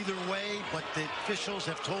can go either way, but the officials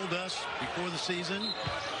have told us before the season,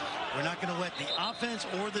 we're not going to let the offense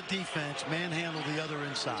or the defense manhandle the other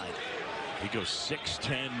inside. He goes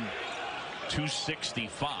 6'10",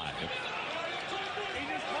 265.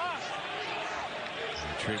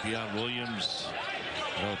 Travion Williams,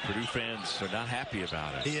 Purdue fans are not happy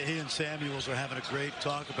about it. He and Samuels are having a great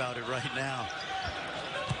talk about it right now.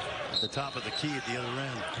 At the top of the key at the other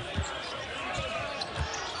end.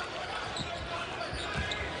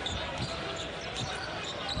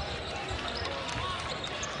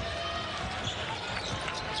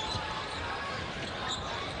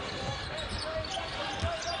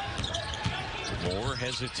 More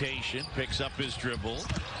hesitation, picks up his dribble.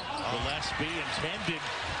 Gillespie intended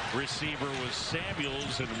receiver was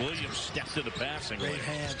Samuels, and Williams stepped to the passing lane. Great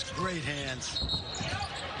hands, great hands.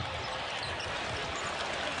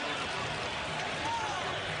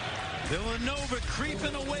 Villanova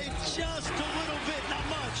creeping away just a little bit, not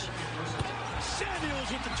much.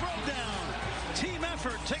 Samuels with the throw down. Team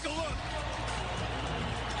effort, take a look.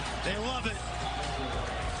 They love it.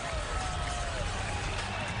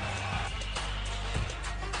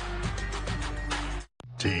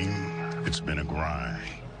 Team, it's been a grind,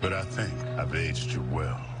 but I think I've aged you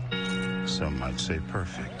well. Some might say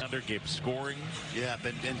perfect. Under game scoring. Yeah,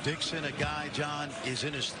 and Dixon, a guy, John, is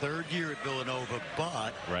in his third year at Villanova,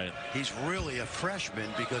 but he's really a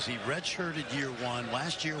freshman because he redshirted year one.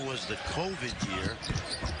 Last year was the COVID year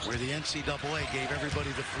where the NCAA gave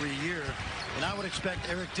everybody the free year. And I would expect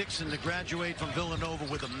Eric Dixon to graduate from Villanova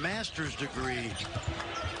with a master's degree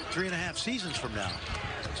 3.5 seasons from now.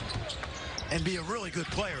 And be a really good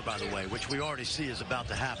player, by the way, which we already see is about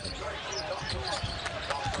to happen.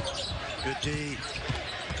 Good D.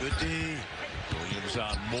 Good D. Williams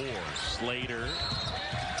on Moore. Slater.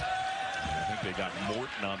 I think they got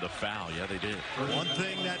Morton on the foul. Yeah, they did. One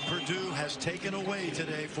thing that Purdue has taken away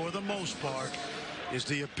today, for the most part, is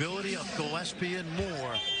the ability of Gillespie and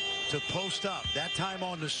Moore to post up. That time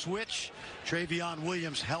on the switch, Travion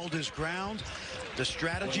Williams held his ground. The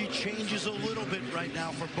strategy changes a little bit right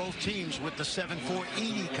now for both teams with the 7-4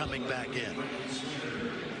 Edie coming back in.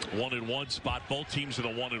 1-1 spot. Both teams in the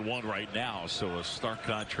 1-1 right now. So a stark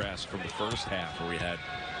contrast from the first half where we had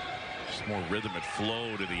just more rhythm and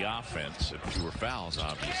flow to the offense and fewer fouls,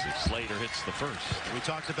 obviously. Slater hits the first. We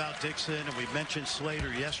talked about Dixon and we mentioned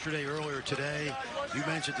Slater yesterday, earlier today. You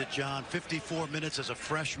mentioned it, John. 54 minutes as a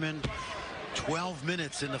freshman. 12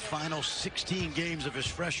 minutes in the final 16 games of his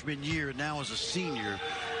freshman year. Now as a senior,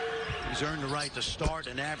 he's earned the right to start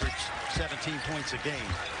and average 17 points a game.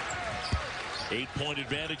 8-point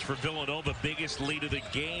advantage for Villanova. Biggest lead of the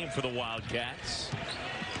game for the Wildcats.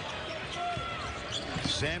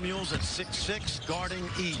 Samuels at 6'6", guarding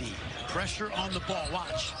Edie. Pressure on the ball.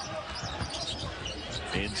 Watch.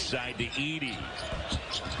 Inside to Edie.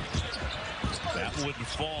 That wouldn't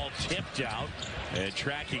fall. Tipped out. And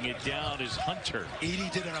tracking it down is Hunter. Edie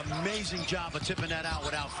did an amazing job of tipping that out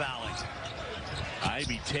without fouling.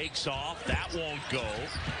 Ivy takes off. That won't go.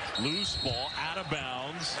 Loose ball out of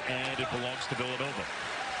bounds, and it belongs to Villanova.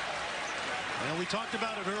 Well, we talked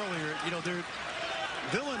about it earlier. You know,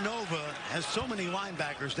 Villanova has so many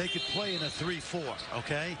linebackers they could play in a 3-4.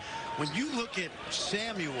 Okay, when you look at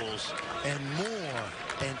Samuels and Moore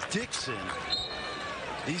and Dixon,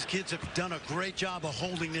 these kids have done a great job of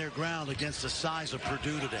holding their ground against the size of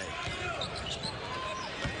Purdue today.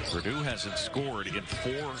 Purdue hasn't scored in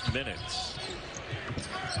 4 minutes.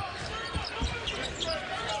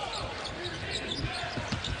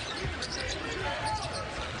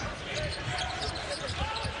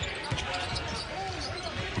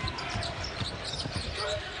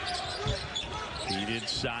 Feed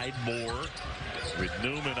inside Moore with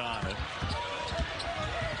Newman on it.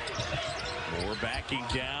 Moore backing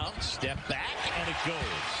down, step back, and it goes.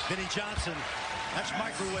 Vinnie Johnson, that's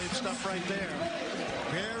microwave stuff right there.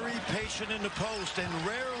 Very patient in the post, and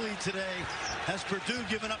rarely today has Purdue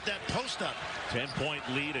given up that post up. 10-point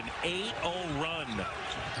lead, an 8-0 run.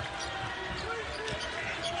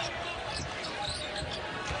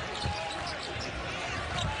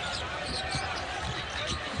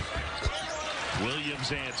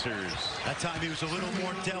 Williams answers. That time he was a little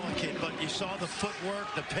more delicate, but you saw the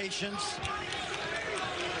footwork, the patience.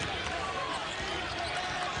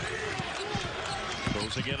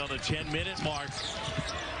 Closing in on the 10-minute mark.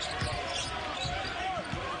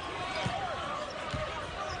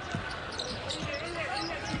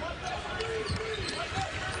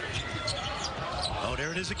 Oh,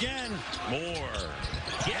 there it is again. Moore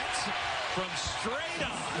gets from straight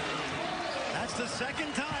up. That's the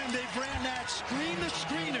second time they've ran that screen to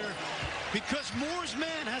screener because Moore's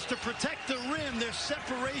man has to protect the rim. There's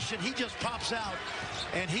separation. He just pops out,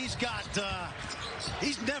 and he's got,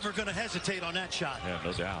 he's never going to hesitate on that shot. Yeah,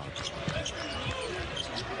 no doubt.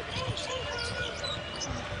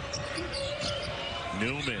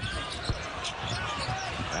 Newman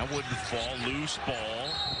That wouldn't fall. Loose ball.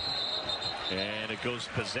 And it goes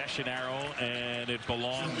possession arrow, and it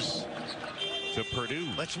belongs to Purdue.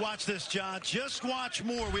 Let's watch this, John. Just watch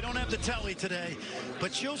more. We don't have the telly today,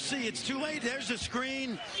 but you'll see it's too late. There's the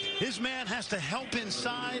screen. His man has to help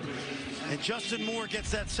inside, and Justin Moore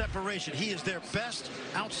gets that separation. He is their best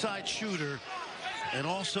outside shooter and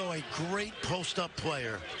also a great post-up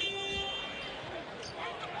player.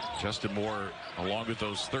 Justin Moore, along with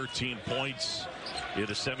those 13 points in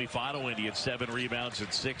the semifinal win, he had 7 rebounds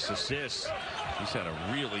and 6 assists. He's had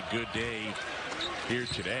a really good day here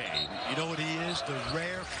today. You know what he is? The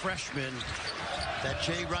rare freshman that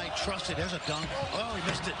Jay Wright trusted. There's a dunk. Oh, he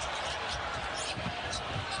missed it.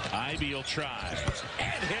 Ivy will try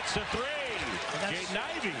and hits a 3. Jaden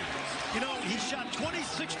Ivey. You know, he shot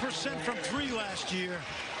 26% from 3 last year,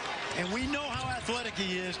 and we know how athletic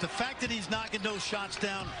he is. The fact that he's knocking those shots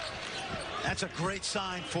down, that's a great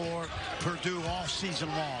sign for Purdue all season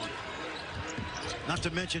long. Not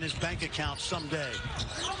to mention his bank account someday.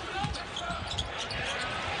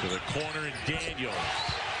 To the corner, and Daniels.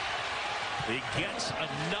 He gets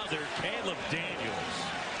another. Caleb Daniels.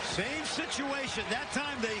 Same situation. That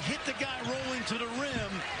time they hit the guy rolling to the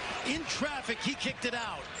rim. In traffic, he kicked it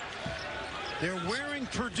out. They're wearing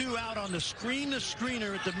Purdue out on the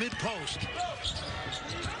screener at the mid-post.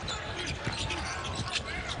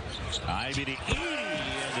 Ivy to Edie,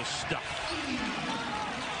 and the stuff.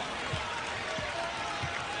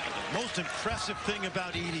 Most impressive thing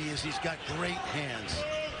about Edie is he's got great hands.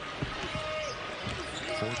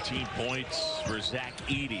 14 points for Zach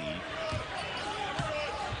Edey.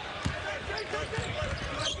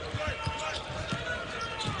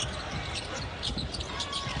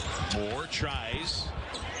 Moore tries.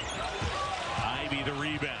 Ivy the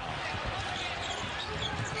rebound.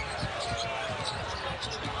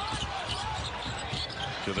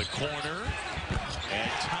 To the corner.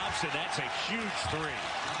 And Thompson, that's a huge 3.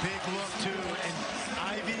 Big look, too, and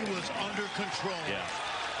Ivy was under control. Yeah.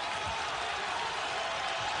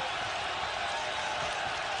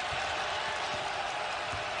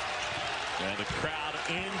 And the crowd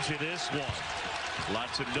into this one.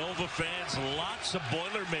 Lots of Nova fans, lots of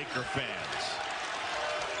Boilermaker fans.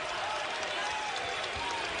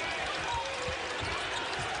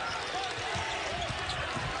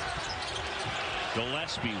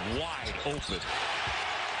 Gillespie wide open.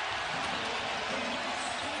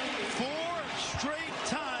 4 straight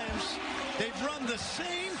times they've run the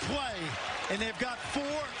same play, and they've got 4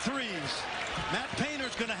 threes. Matt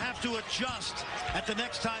Painter's going to have to adjust at the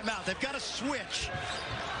next timeout. They've got to switch.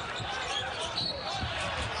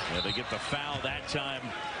 Yeah, they get the foul that time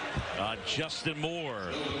on Justin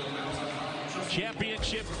Moore.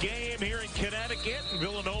 Championship game here in Connecticut.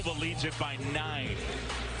 Villanova leads it by 9.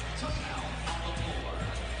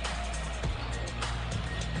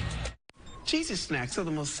 Cheese's snacks are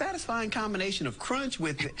the most satisfying combination of crunch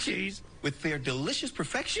with cheese, with their delicious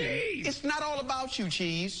perfection. Cheese. It's not all about you,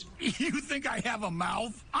 Cheese. You think I have a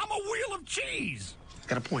mouth? I'm a wheel of cheese.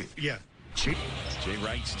 Got a point. Yeah. Cheese. Jay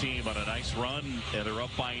Wright's team on a nice run, and they're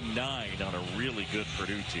up by 9 on a really good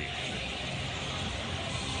Purdue team.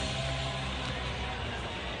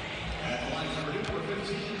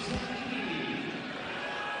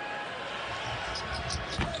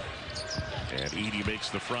 And Edey makes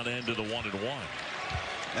the front end of the 1-and-1.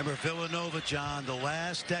 Remember, Villanova, John, the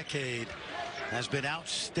last decade has been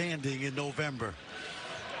outstanding in November.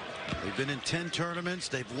 They've been in 10 tournaments.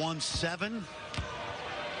 They've won 7.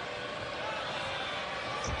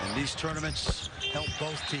 And these tournaments help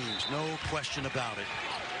both teams, no question about it.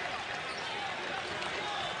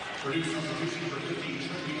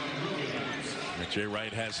 Jay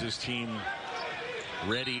Wright has his team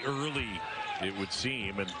ready early, it would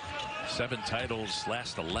seem, and 7 titles,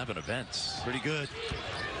 last 11 events. Pretty good.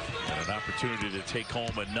 And an opportunity to take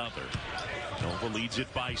home another. Nova leads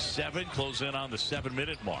it by 7, close in on the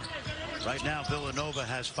 7-minute mark. Right now, Villanova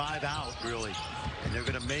has 5 out, really, and they're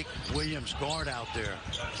going to make Williams guard out there.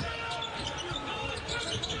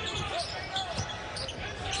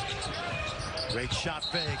 Great shot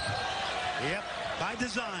fake. Yep, by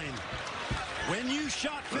design. When you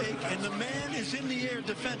shot fake and the man is in the air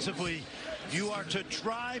defensively, you are to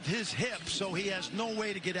drive his hip so he has no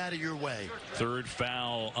way to get out of your way. 3rd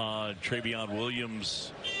foul on Travion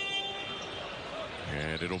Williams.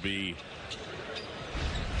 And it'll be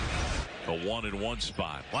a 1-and-1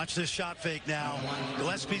 spot. Watch this shot fake now.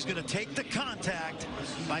 Gillespie's going to take the contact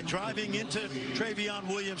by driving into Travion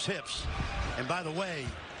Williams' hips. And by the way,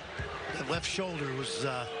 that left shoulder was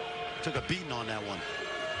took a beating on that one.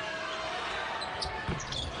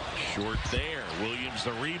 Short there. Williams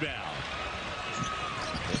the rebound.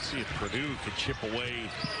 It's see if Purdue can chip away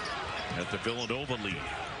at the Villanova lead.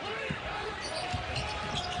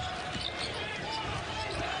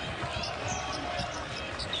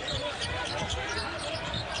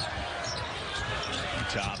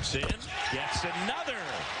 Thompson gets another.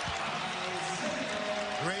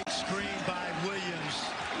 Great screen by Williams.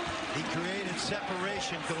 He created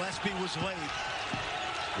separation. Gillespie was late.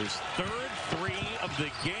 His third three of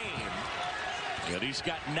the game. And he's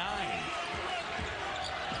got 9.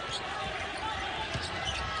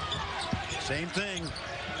 Same thing.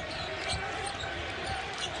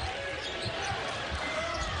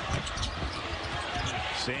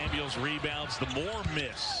 Samuels rebounds the Moore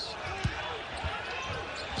miss.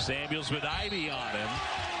 Samuels with Ivy on him.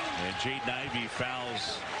 And Jaden Ivey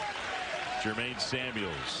fouls Jermaine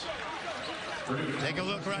Samuels. Take a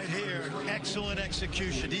look right here. Excellent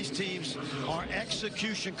execution. These teams are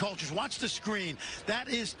execution cultures. Watch the screen. That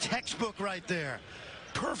is textbook right there.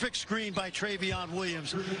 Perfect screen by Travion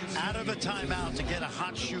Williams. Out of a timeout to get a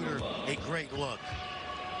hot shooter. A great look.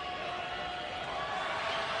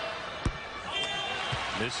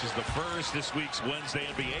 This is the first. This week's Wednesday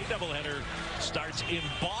NBA doubleheader starts in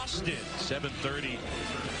Boston. 7:30.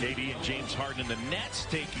 KD and James Harden and the Nets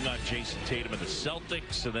taking on Jason Tatum and the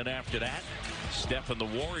Celtics. And then after that, Steph and the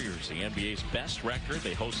Warriors, the NBA's best record.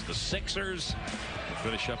 They host the Sixers. They'll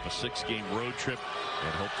finish up a 6-game road trip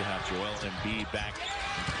and hope to have Joel Embiid back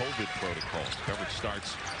in COVID protocols. Coverage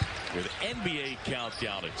starts with NBA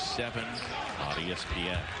Countdown at 7 on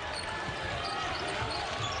ESPN.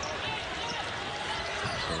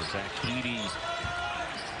 So Zach Edey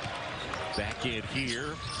back in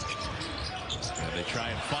here. And they try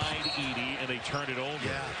and find Edey, and they turn it over.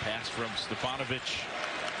 Yeah. Pass from Stefanovic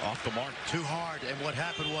off the mark. Too hard. And what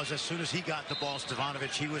happened was, as soon as he got the ball,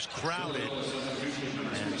 Stefanovic, he was crowded.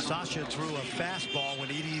 And Sasha threw a fastball when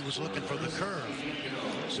Edey was looking for the curve.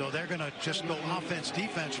 So they're going to just go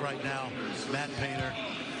offense-defense right now, Matt Painter.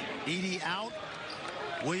 Edey out.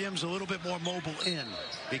 Williams a little bit more mobile in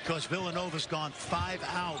because Villanova's gone 5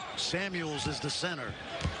 out. Samuels is the center.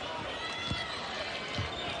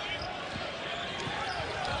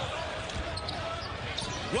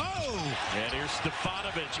 Whoa! And here's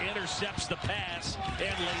Stefanovic, intercepts the pass and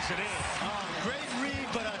lays it in. Oh, great read,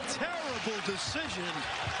 but a terrible decision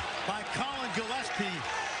by Colin Gillespie.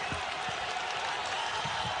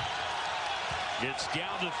 It's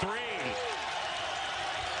down to 3.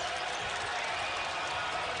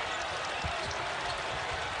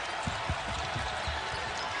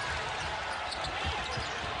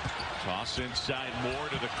 Toss inside Moore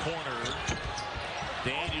to the corner.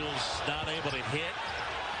 Daniels not able to hit.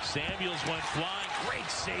 Samuels went flying. Great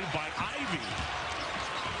save by Ivy.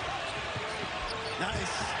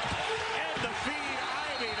 Nice. And the feed,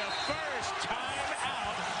 Ivy, the first time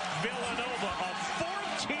out. Villanova, a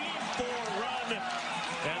 14-4 run.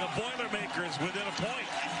 And the Boilermakers within a point.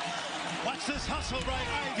 Watch this hustle right,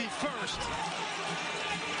 Ivy first.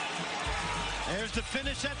 There's the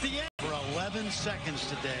finish at the end. For 11 seconds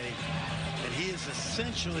today, and he is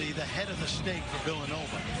essentially the head of the snake for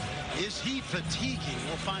Villanova. Is he fatiguing?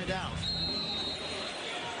 We'll find out.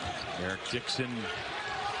 Eric Dixon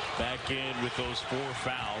back in with those 4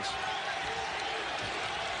 fouls.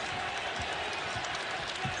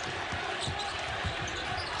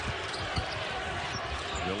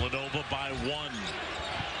 Villanova by 1.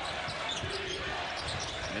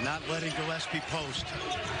 And not letting Gillespie post.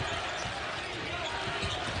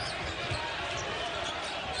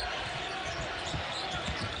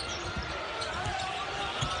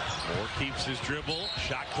 Moore keeps his dribble.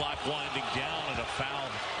 Shot clock winding down and a foul.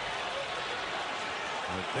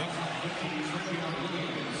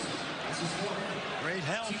 Great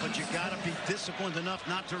help, but you got to be disciplined enough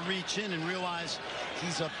not to reach in and realize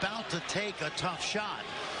he's about to take a tough shot.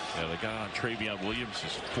 Yeah, they got on Travion Williams'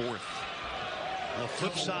 4th. The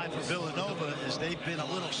flip side for Villanova is they've been a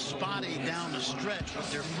little spotty down the stretch with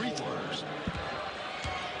their free throws.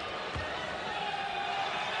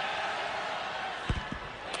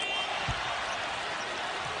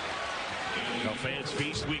 Now, fans,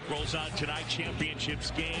 Feast Week rolls on tonight. Championship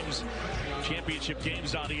games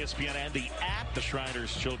on ESPN and the app. The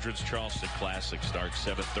Shriners Children's Charleston Classic starts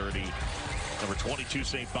 7:30. Number 22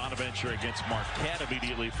 St. Bonaventure against Marquette.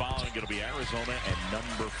 Immediately following, it'll be Arizona and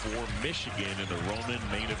number 4 Michigan in the Roman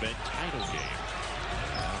main event title game.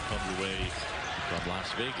 Underway from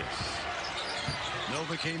Las Vegas.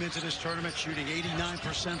 Nova came into this tournament shooting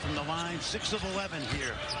 89% from the line, 6 of 11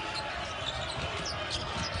 here.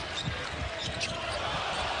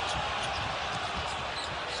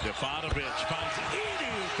 Stefanovic finds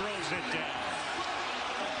Edey, throws it down.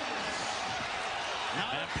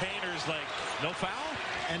 And Painter's like, no foul?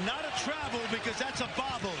 And not a travel, because that's a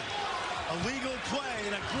bobble. A legal play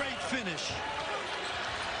and a great finish.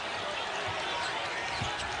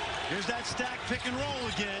 Here's that stack pick and roll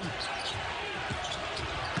again.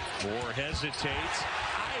 Moore hesitates.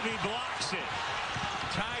 Ivy blocks it.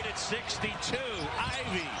 Tied at 62.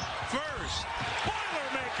 Ivy first.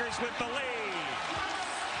 Boilermakers with the lead.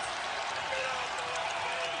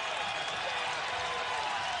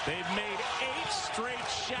 They've made 8 straight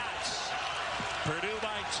shots. Purdue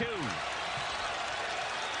by 2.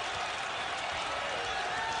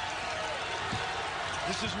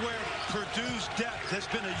 This is where Purdue's depth has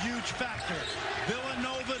been a huge factor.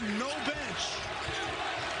 Villanova, no bench.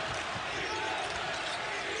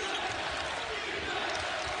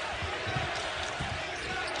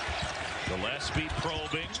 Gillespie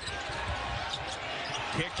probing.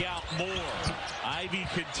 Kick out Moore. Ivy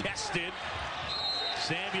contested.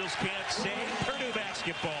 Samuels can't save. Purdue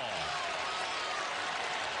basketball.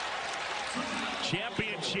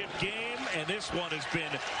 Championship game, and this one has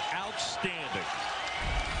been outstanding.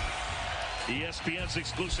 ESPN's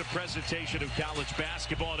exclusive presentation of college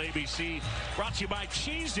basketball at ABC, brought to you by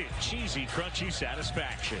Cheez-It. Cheesy, crunchy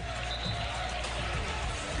satisfaction.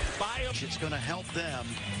 It's going to help them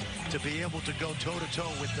to be able to go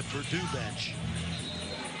toe-to-toe with the Purdue bench.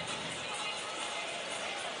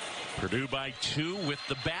 Purdue by 2 with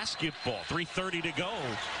the basketball. 3:30 to go.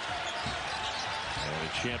 And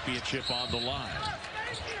a championship on the line.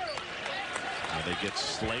 And they get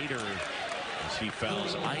Slater as he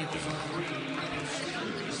fouls Ivy.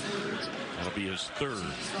 That'll be his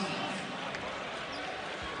 3rd.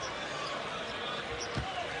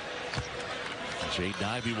 Jaden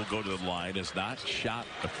Ivey will go to the line. Has not shot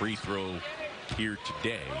a free throw here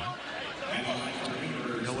today.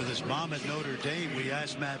 You know, with his mom at Notre Dame, we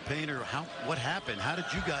asked Matt Painter, what happened? How did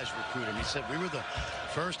you guys recruit him? He said, we were the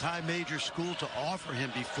first high major school to offer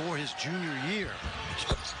him before his junior year.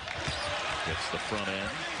 Gets the front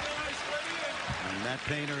end. And Matt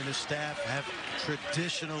Painter and his staff have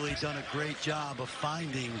traditionally done a great job of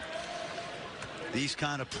finding these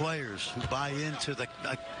kind of players who buy into the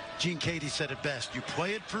Gene Cady said it best. You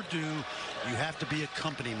play at Purdue, you have to be a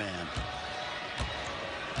company man.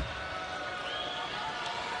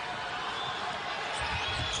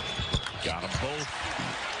 Got them both.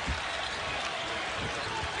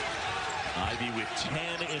 Ivy with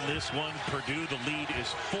 10 in this one. Purdue, the lead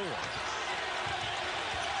is 4.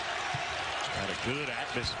 Had a good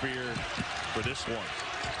atmosphere for this one.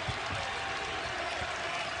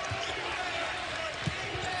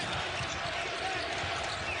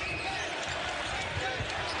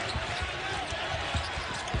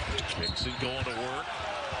 Dixon going to work.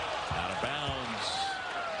 Out of bounds.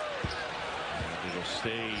 And it'll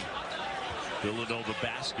stay Villanova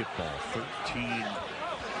basketball. 13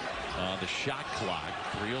 on the shot clock.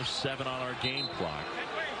 3:07 on our game clock.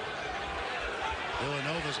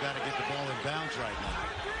 Villanova's got to get the ball in bounds right now.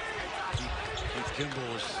 Keith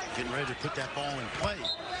Kimball is getting ready to put that ball in play.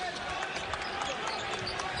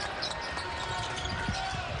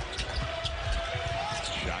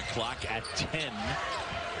 Shot clock at 10.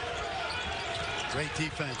 Great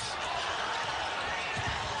defense.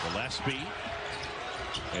 Gillespie.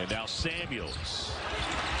 And now Samuels.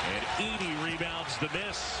 And Edey rebounds the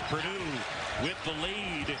miss. Purdue with the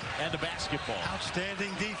lead and the basketball.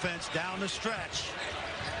 Outstanding defense down the stretch.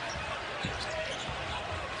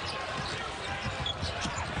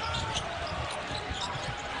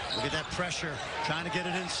 Look at that pressure. Trying to get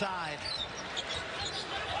it inside.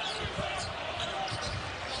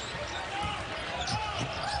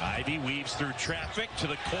 Ivy weaves through traffic to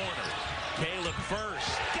the corner. Caleb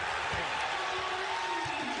first.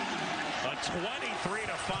 A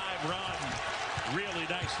 23-5 run. Really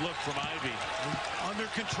nice look from Ivy. Under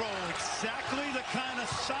control. Exactly the kind of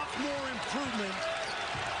sophomore improvement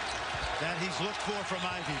that he's looked for from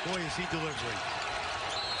Ivy. Boy, is he delivering.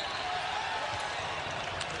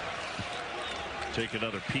 Take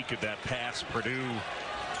another peek at that pass. Purdue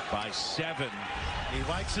by 7. He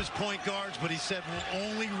likes his point guards, but he said we'll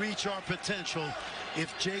only reach our potential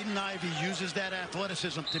if Jaden Ivey uses that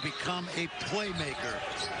athleticism to become a playmaker.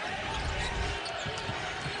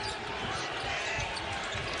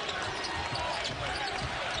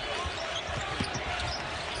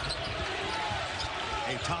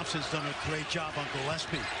 Hey, Thompson's done a great job on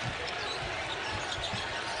Gillespie.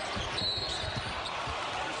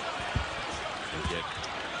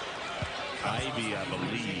 Ivy, I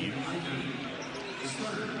believe.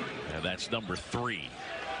 And that's number 3.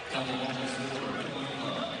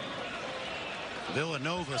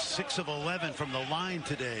 Villanova 6 of 11 from the line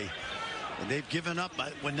today. And they've given up.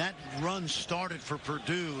 When that run started for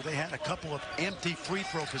Purdue, they had a couple of empty free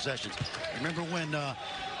throw possessions. Remember when our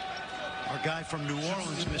guy from New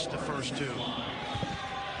Orleans missed the first two?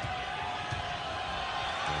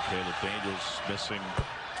 Caleb Daniels missing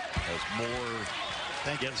as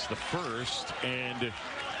Moore gets the first, and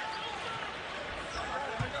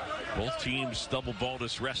both teams double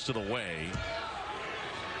bonus rest of the way.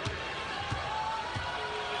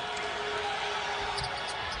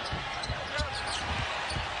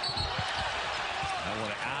 That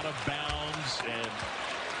one out of bounds and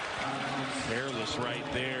careless right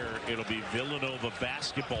there. It'll be Villanova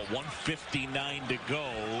basketball. 1:59 to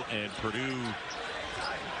go, and Purdue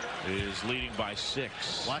is leading by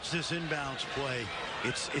 6. Watch this inbounds play.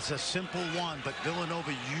 It's a simple one, but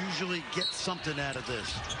Villanova usually gets something out of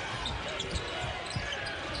this.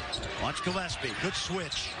 Watch Gillespie. Good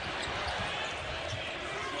switch.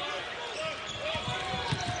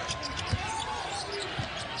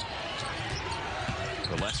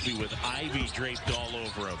 Gillespie with Ivy draped all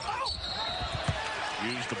over him.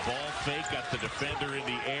 Used the ball fake, got the defender in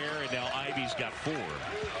the air, and now Ivy's got 4.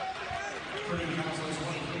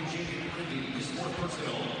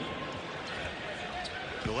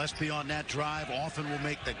 Gillespie on that drive often will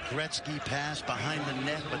make the Gretzky pass behind the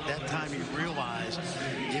net, but that time he realized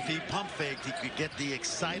if he pump faked, he could get the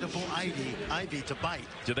excitable Ivy to bite.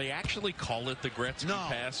 Do they actually call it the Gretzky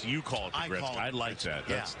pass? You call it the Gretzky. I like that.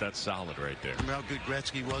 Yeah. That's solid right there. Remember how good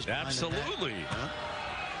Gretzky was behind Absolutely. The net? Huh?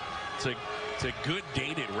 It's a good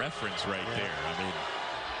dated reference right there.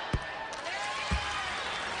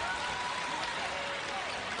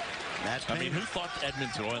 I mean, who thought the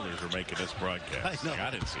Edmonton Oilers were making this broadcast? I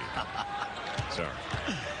didn't see it. Sorry.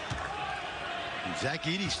 Zach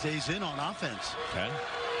Edey stays in on offense. Okay.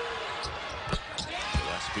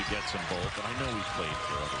 Gillespie gets them both, and I know he played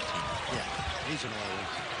for other teams. Yeah, he's an Oiler.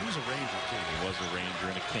 He was a Ranger, too. He was a Ranger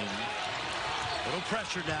and a King. Little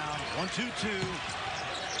pressure down. 1-2-2.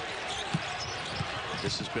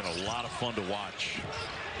 This has been a lot of fun to watch.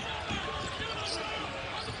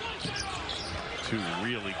 Two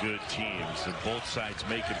really good teams, and both sides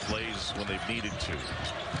making plays when they've needed to.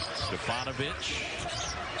 Stefanovic.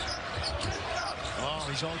 Oh,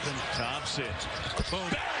 he's open. Thompson. Boom.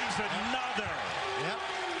 Buries another. Yep.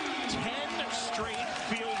 10 straight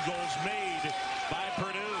field goals made by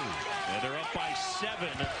Purdue. And they're up by 7.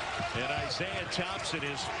 And Isaiah Thompson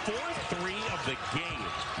is 4-3 of the game.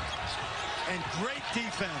 And great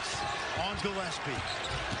defense on Gillespie.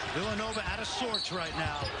 Villanova out of sorts right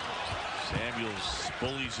now. Samuels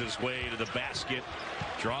bullies his way to the basket,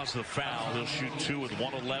 draws the foul. He'll shoot 2 with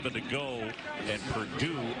 1:11 to go, and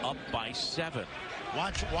Purdue up by 7.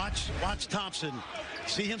 Watch Thompson.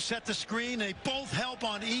 See him set the screen. They both help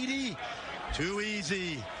on Edey. Too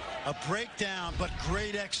easy. A breakdown, but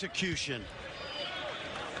great execution.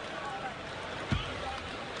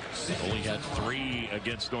 Only had 3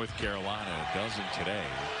 against North Carolina, a dozen today.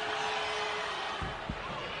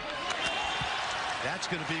 That's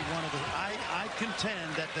going to be one of the. I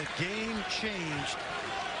contend that the game changed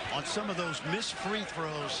on some of those missed free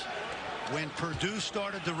throws when Purdue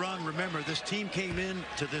started to run. Remember, this team came in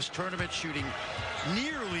to this tournament shooting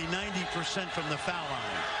nearly 90% from the foul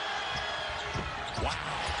line. Wow.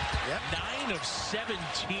 Yep. 9 of 17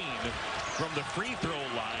 from the free throw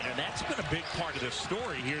line, and that's been a big part of the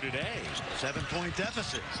story here today. 7-point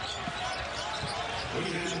deficit.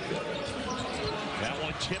 That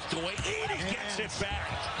one tipped away. Edey gets it back.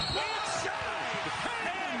 Inside.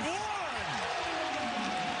 And 1.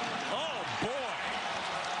 Oh, boy.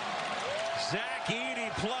 Zach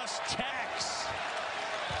Edey plus tax.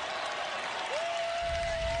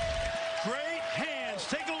 Great hands.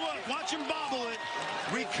 Take a look. Watch him bobble it.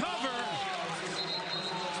 Recover.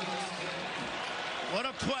 What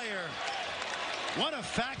a player. What a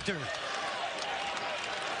factor.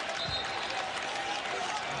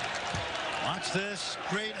 Watch this.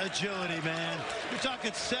 Great agility, man. You're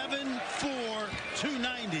talking 7'4",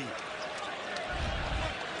 290.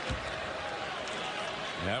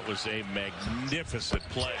 That was a magnificent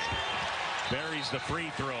play. Buries the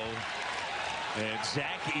free throw. And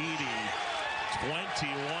Zach Edey,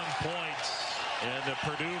 21 points. And the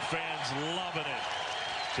Purdue fans loving it.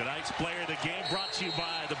 Tonight's player of the game brought to you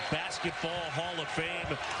by the Basketball Hall of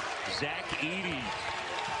Fame, Zach Edey.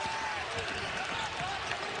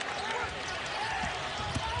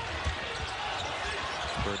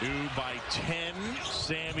 Purdue by 10.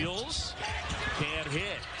 Samuels can't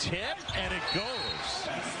hit. Tip, and it goes.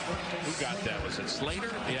 Who got that? Was it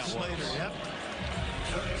Slater? Yeah, Slater, yep.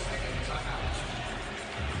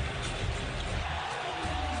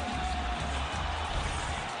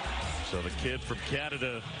 So the kid from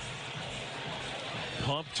Canada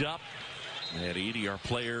pumped up. And Edie, our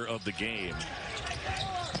player of the game.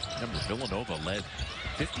 Remember, Villanova led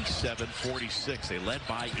 57-46. They led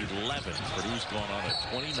by 11. Purdue's gone on a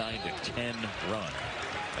 29-10 run.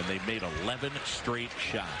 And they've made 11 straight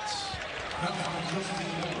shots.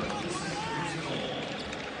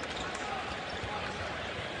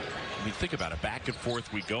 I mean, think about it. Back and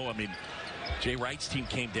forth we go. I mean, Jay Wright's team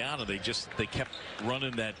came down and they kept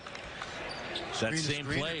running that same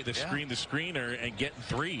play, the screener, and getting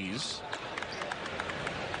threes.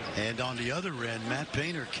 And on the other end, Matt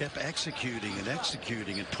Painter kept executing and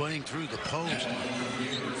playing through the post.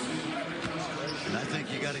 And I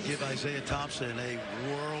think you got to give Isaiah Thompson a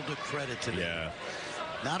world of credit today. Yeah.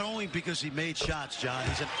 Not only because he made shots, John,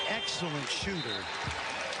 he's an excellent shooter.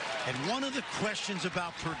 And one of the questions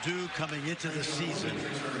about Purdue coming into the season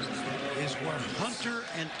is, were Hunter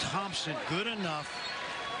and Thompson good enough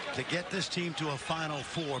to get this team to a Final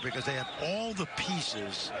Four? Because they have all the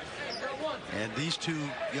pieces. And these two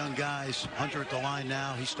young guys, Hunter at the line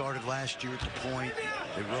now, he started last year at the point.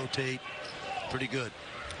 They rotate pretty good.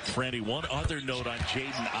 Franny, one other note on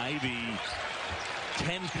Jaden Ivey.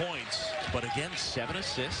 10 points, but again, 7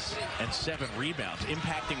 assists and 7 rebounds,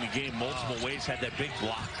 impacting the game multiple ways. Had that big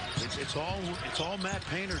block. It's all Matt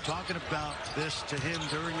Painter talking about this to him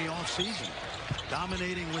during the offseason,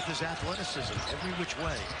 dominating with his athleticism every which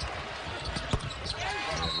way.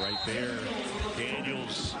 And right there,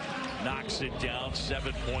 Daniels knocks it down.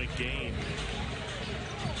 7-point game.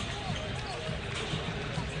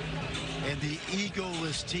 And the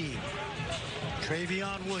egoless team,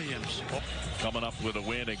 Travion Williams, coming up with a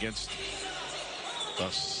win against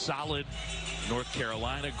a solid North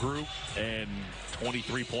Carolina group, and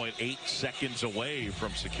 23.8 seconds away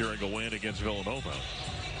from securing a win against Villanova.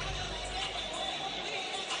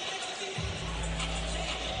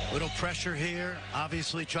 Little pressure here.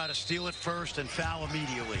 Obviously try to steal it first and foul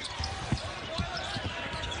immediately.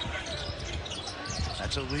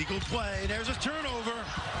 That's a legal play. There's a turnover.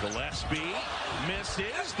 Gillespie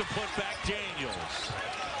misses the putback. Daniels.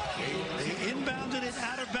 They inbounded it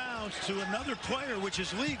out of bounds to another player, which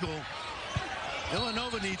is legal.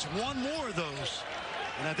 Villanova needs one more of those.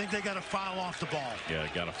 And I think they got a foul off the ball. Yeah,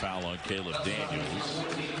 got a foul on Caleb Daniels.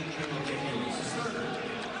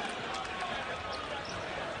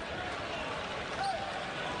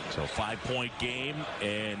 So 5-point game,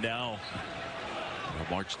 and now we'll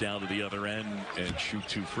march down to the other end and shoot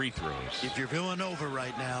 2 free throws. If you're Villanova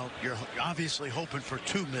right now, you're obviously hoping for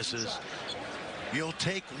 2 misses. You'll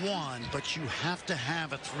take 1, but you have to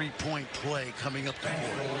have a 3-point play coming up the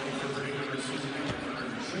court.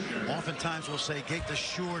 Oftentimes we'll say get the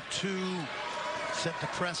short 2, set the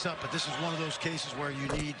press up, but this is one of those cases where you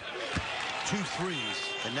need 2 threes,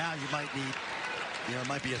 and now you might need, it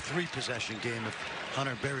might be a 3-possession game if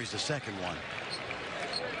Hunter buries the second one.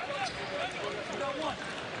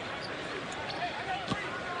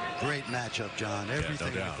 Great matchup, John.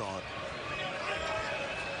 Everything no I doubt. thought.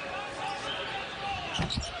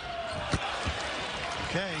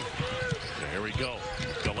 Okay. There we go.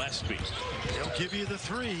 Gillespie. They'll give you the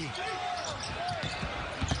 3.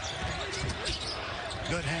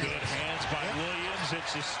 Good hands. Good hands by Williams.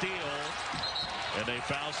 It's a steal. And they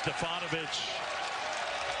foul Stefanovic.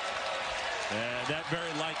 And that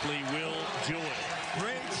very likely will do it.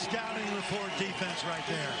 Great scouting report defense right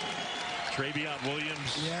there. Travion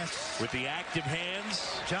Williams. Yes. With the active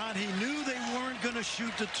hands. John, he knew they weren't going to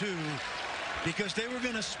shoot the 2 because they were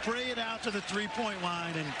going to spray it out to the 3-point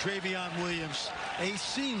line. And Travion Williams, a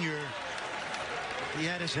senior, he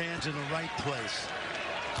had his hands in the right place.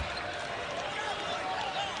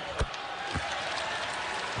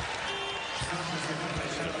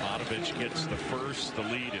 Stefanovic gets the first. The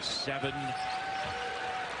lead is 7.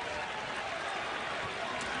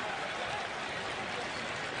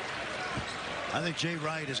 I think Jay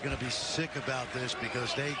Wright is going to be sick about this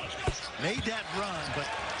because they made that run, but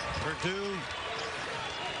Purdue,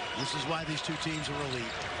 this is why these two teams are elite.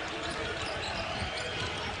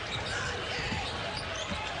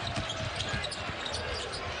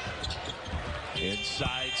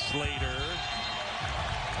 Inside Slater.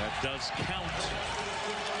 That does count.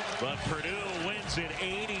 But Purdue wins it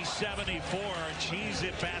 80-74. Cheese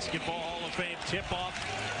It Basketball Hall of Fame tip-off.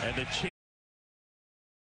 And the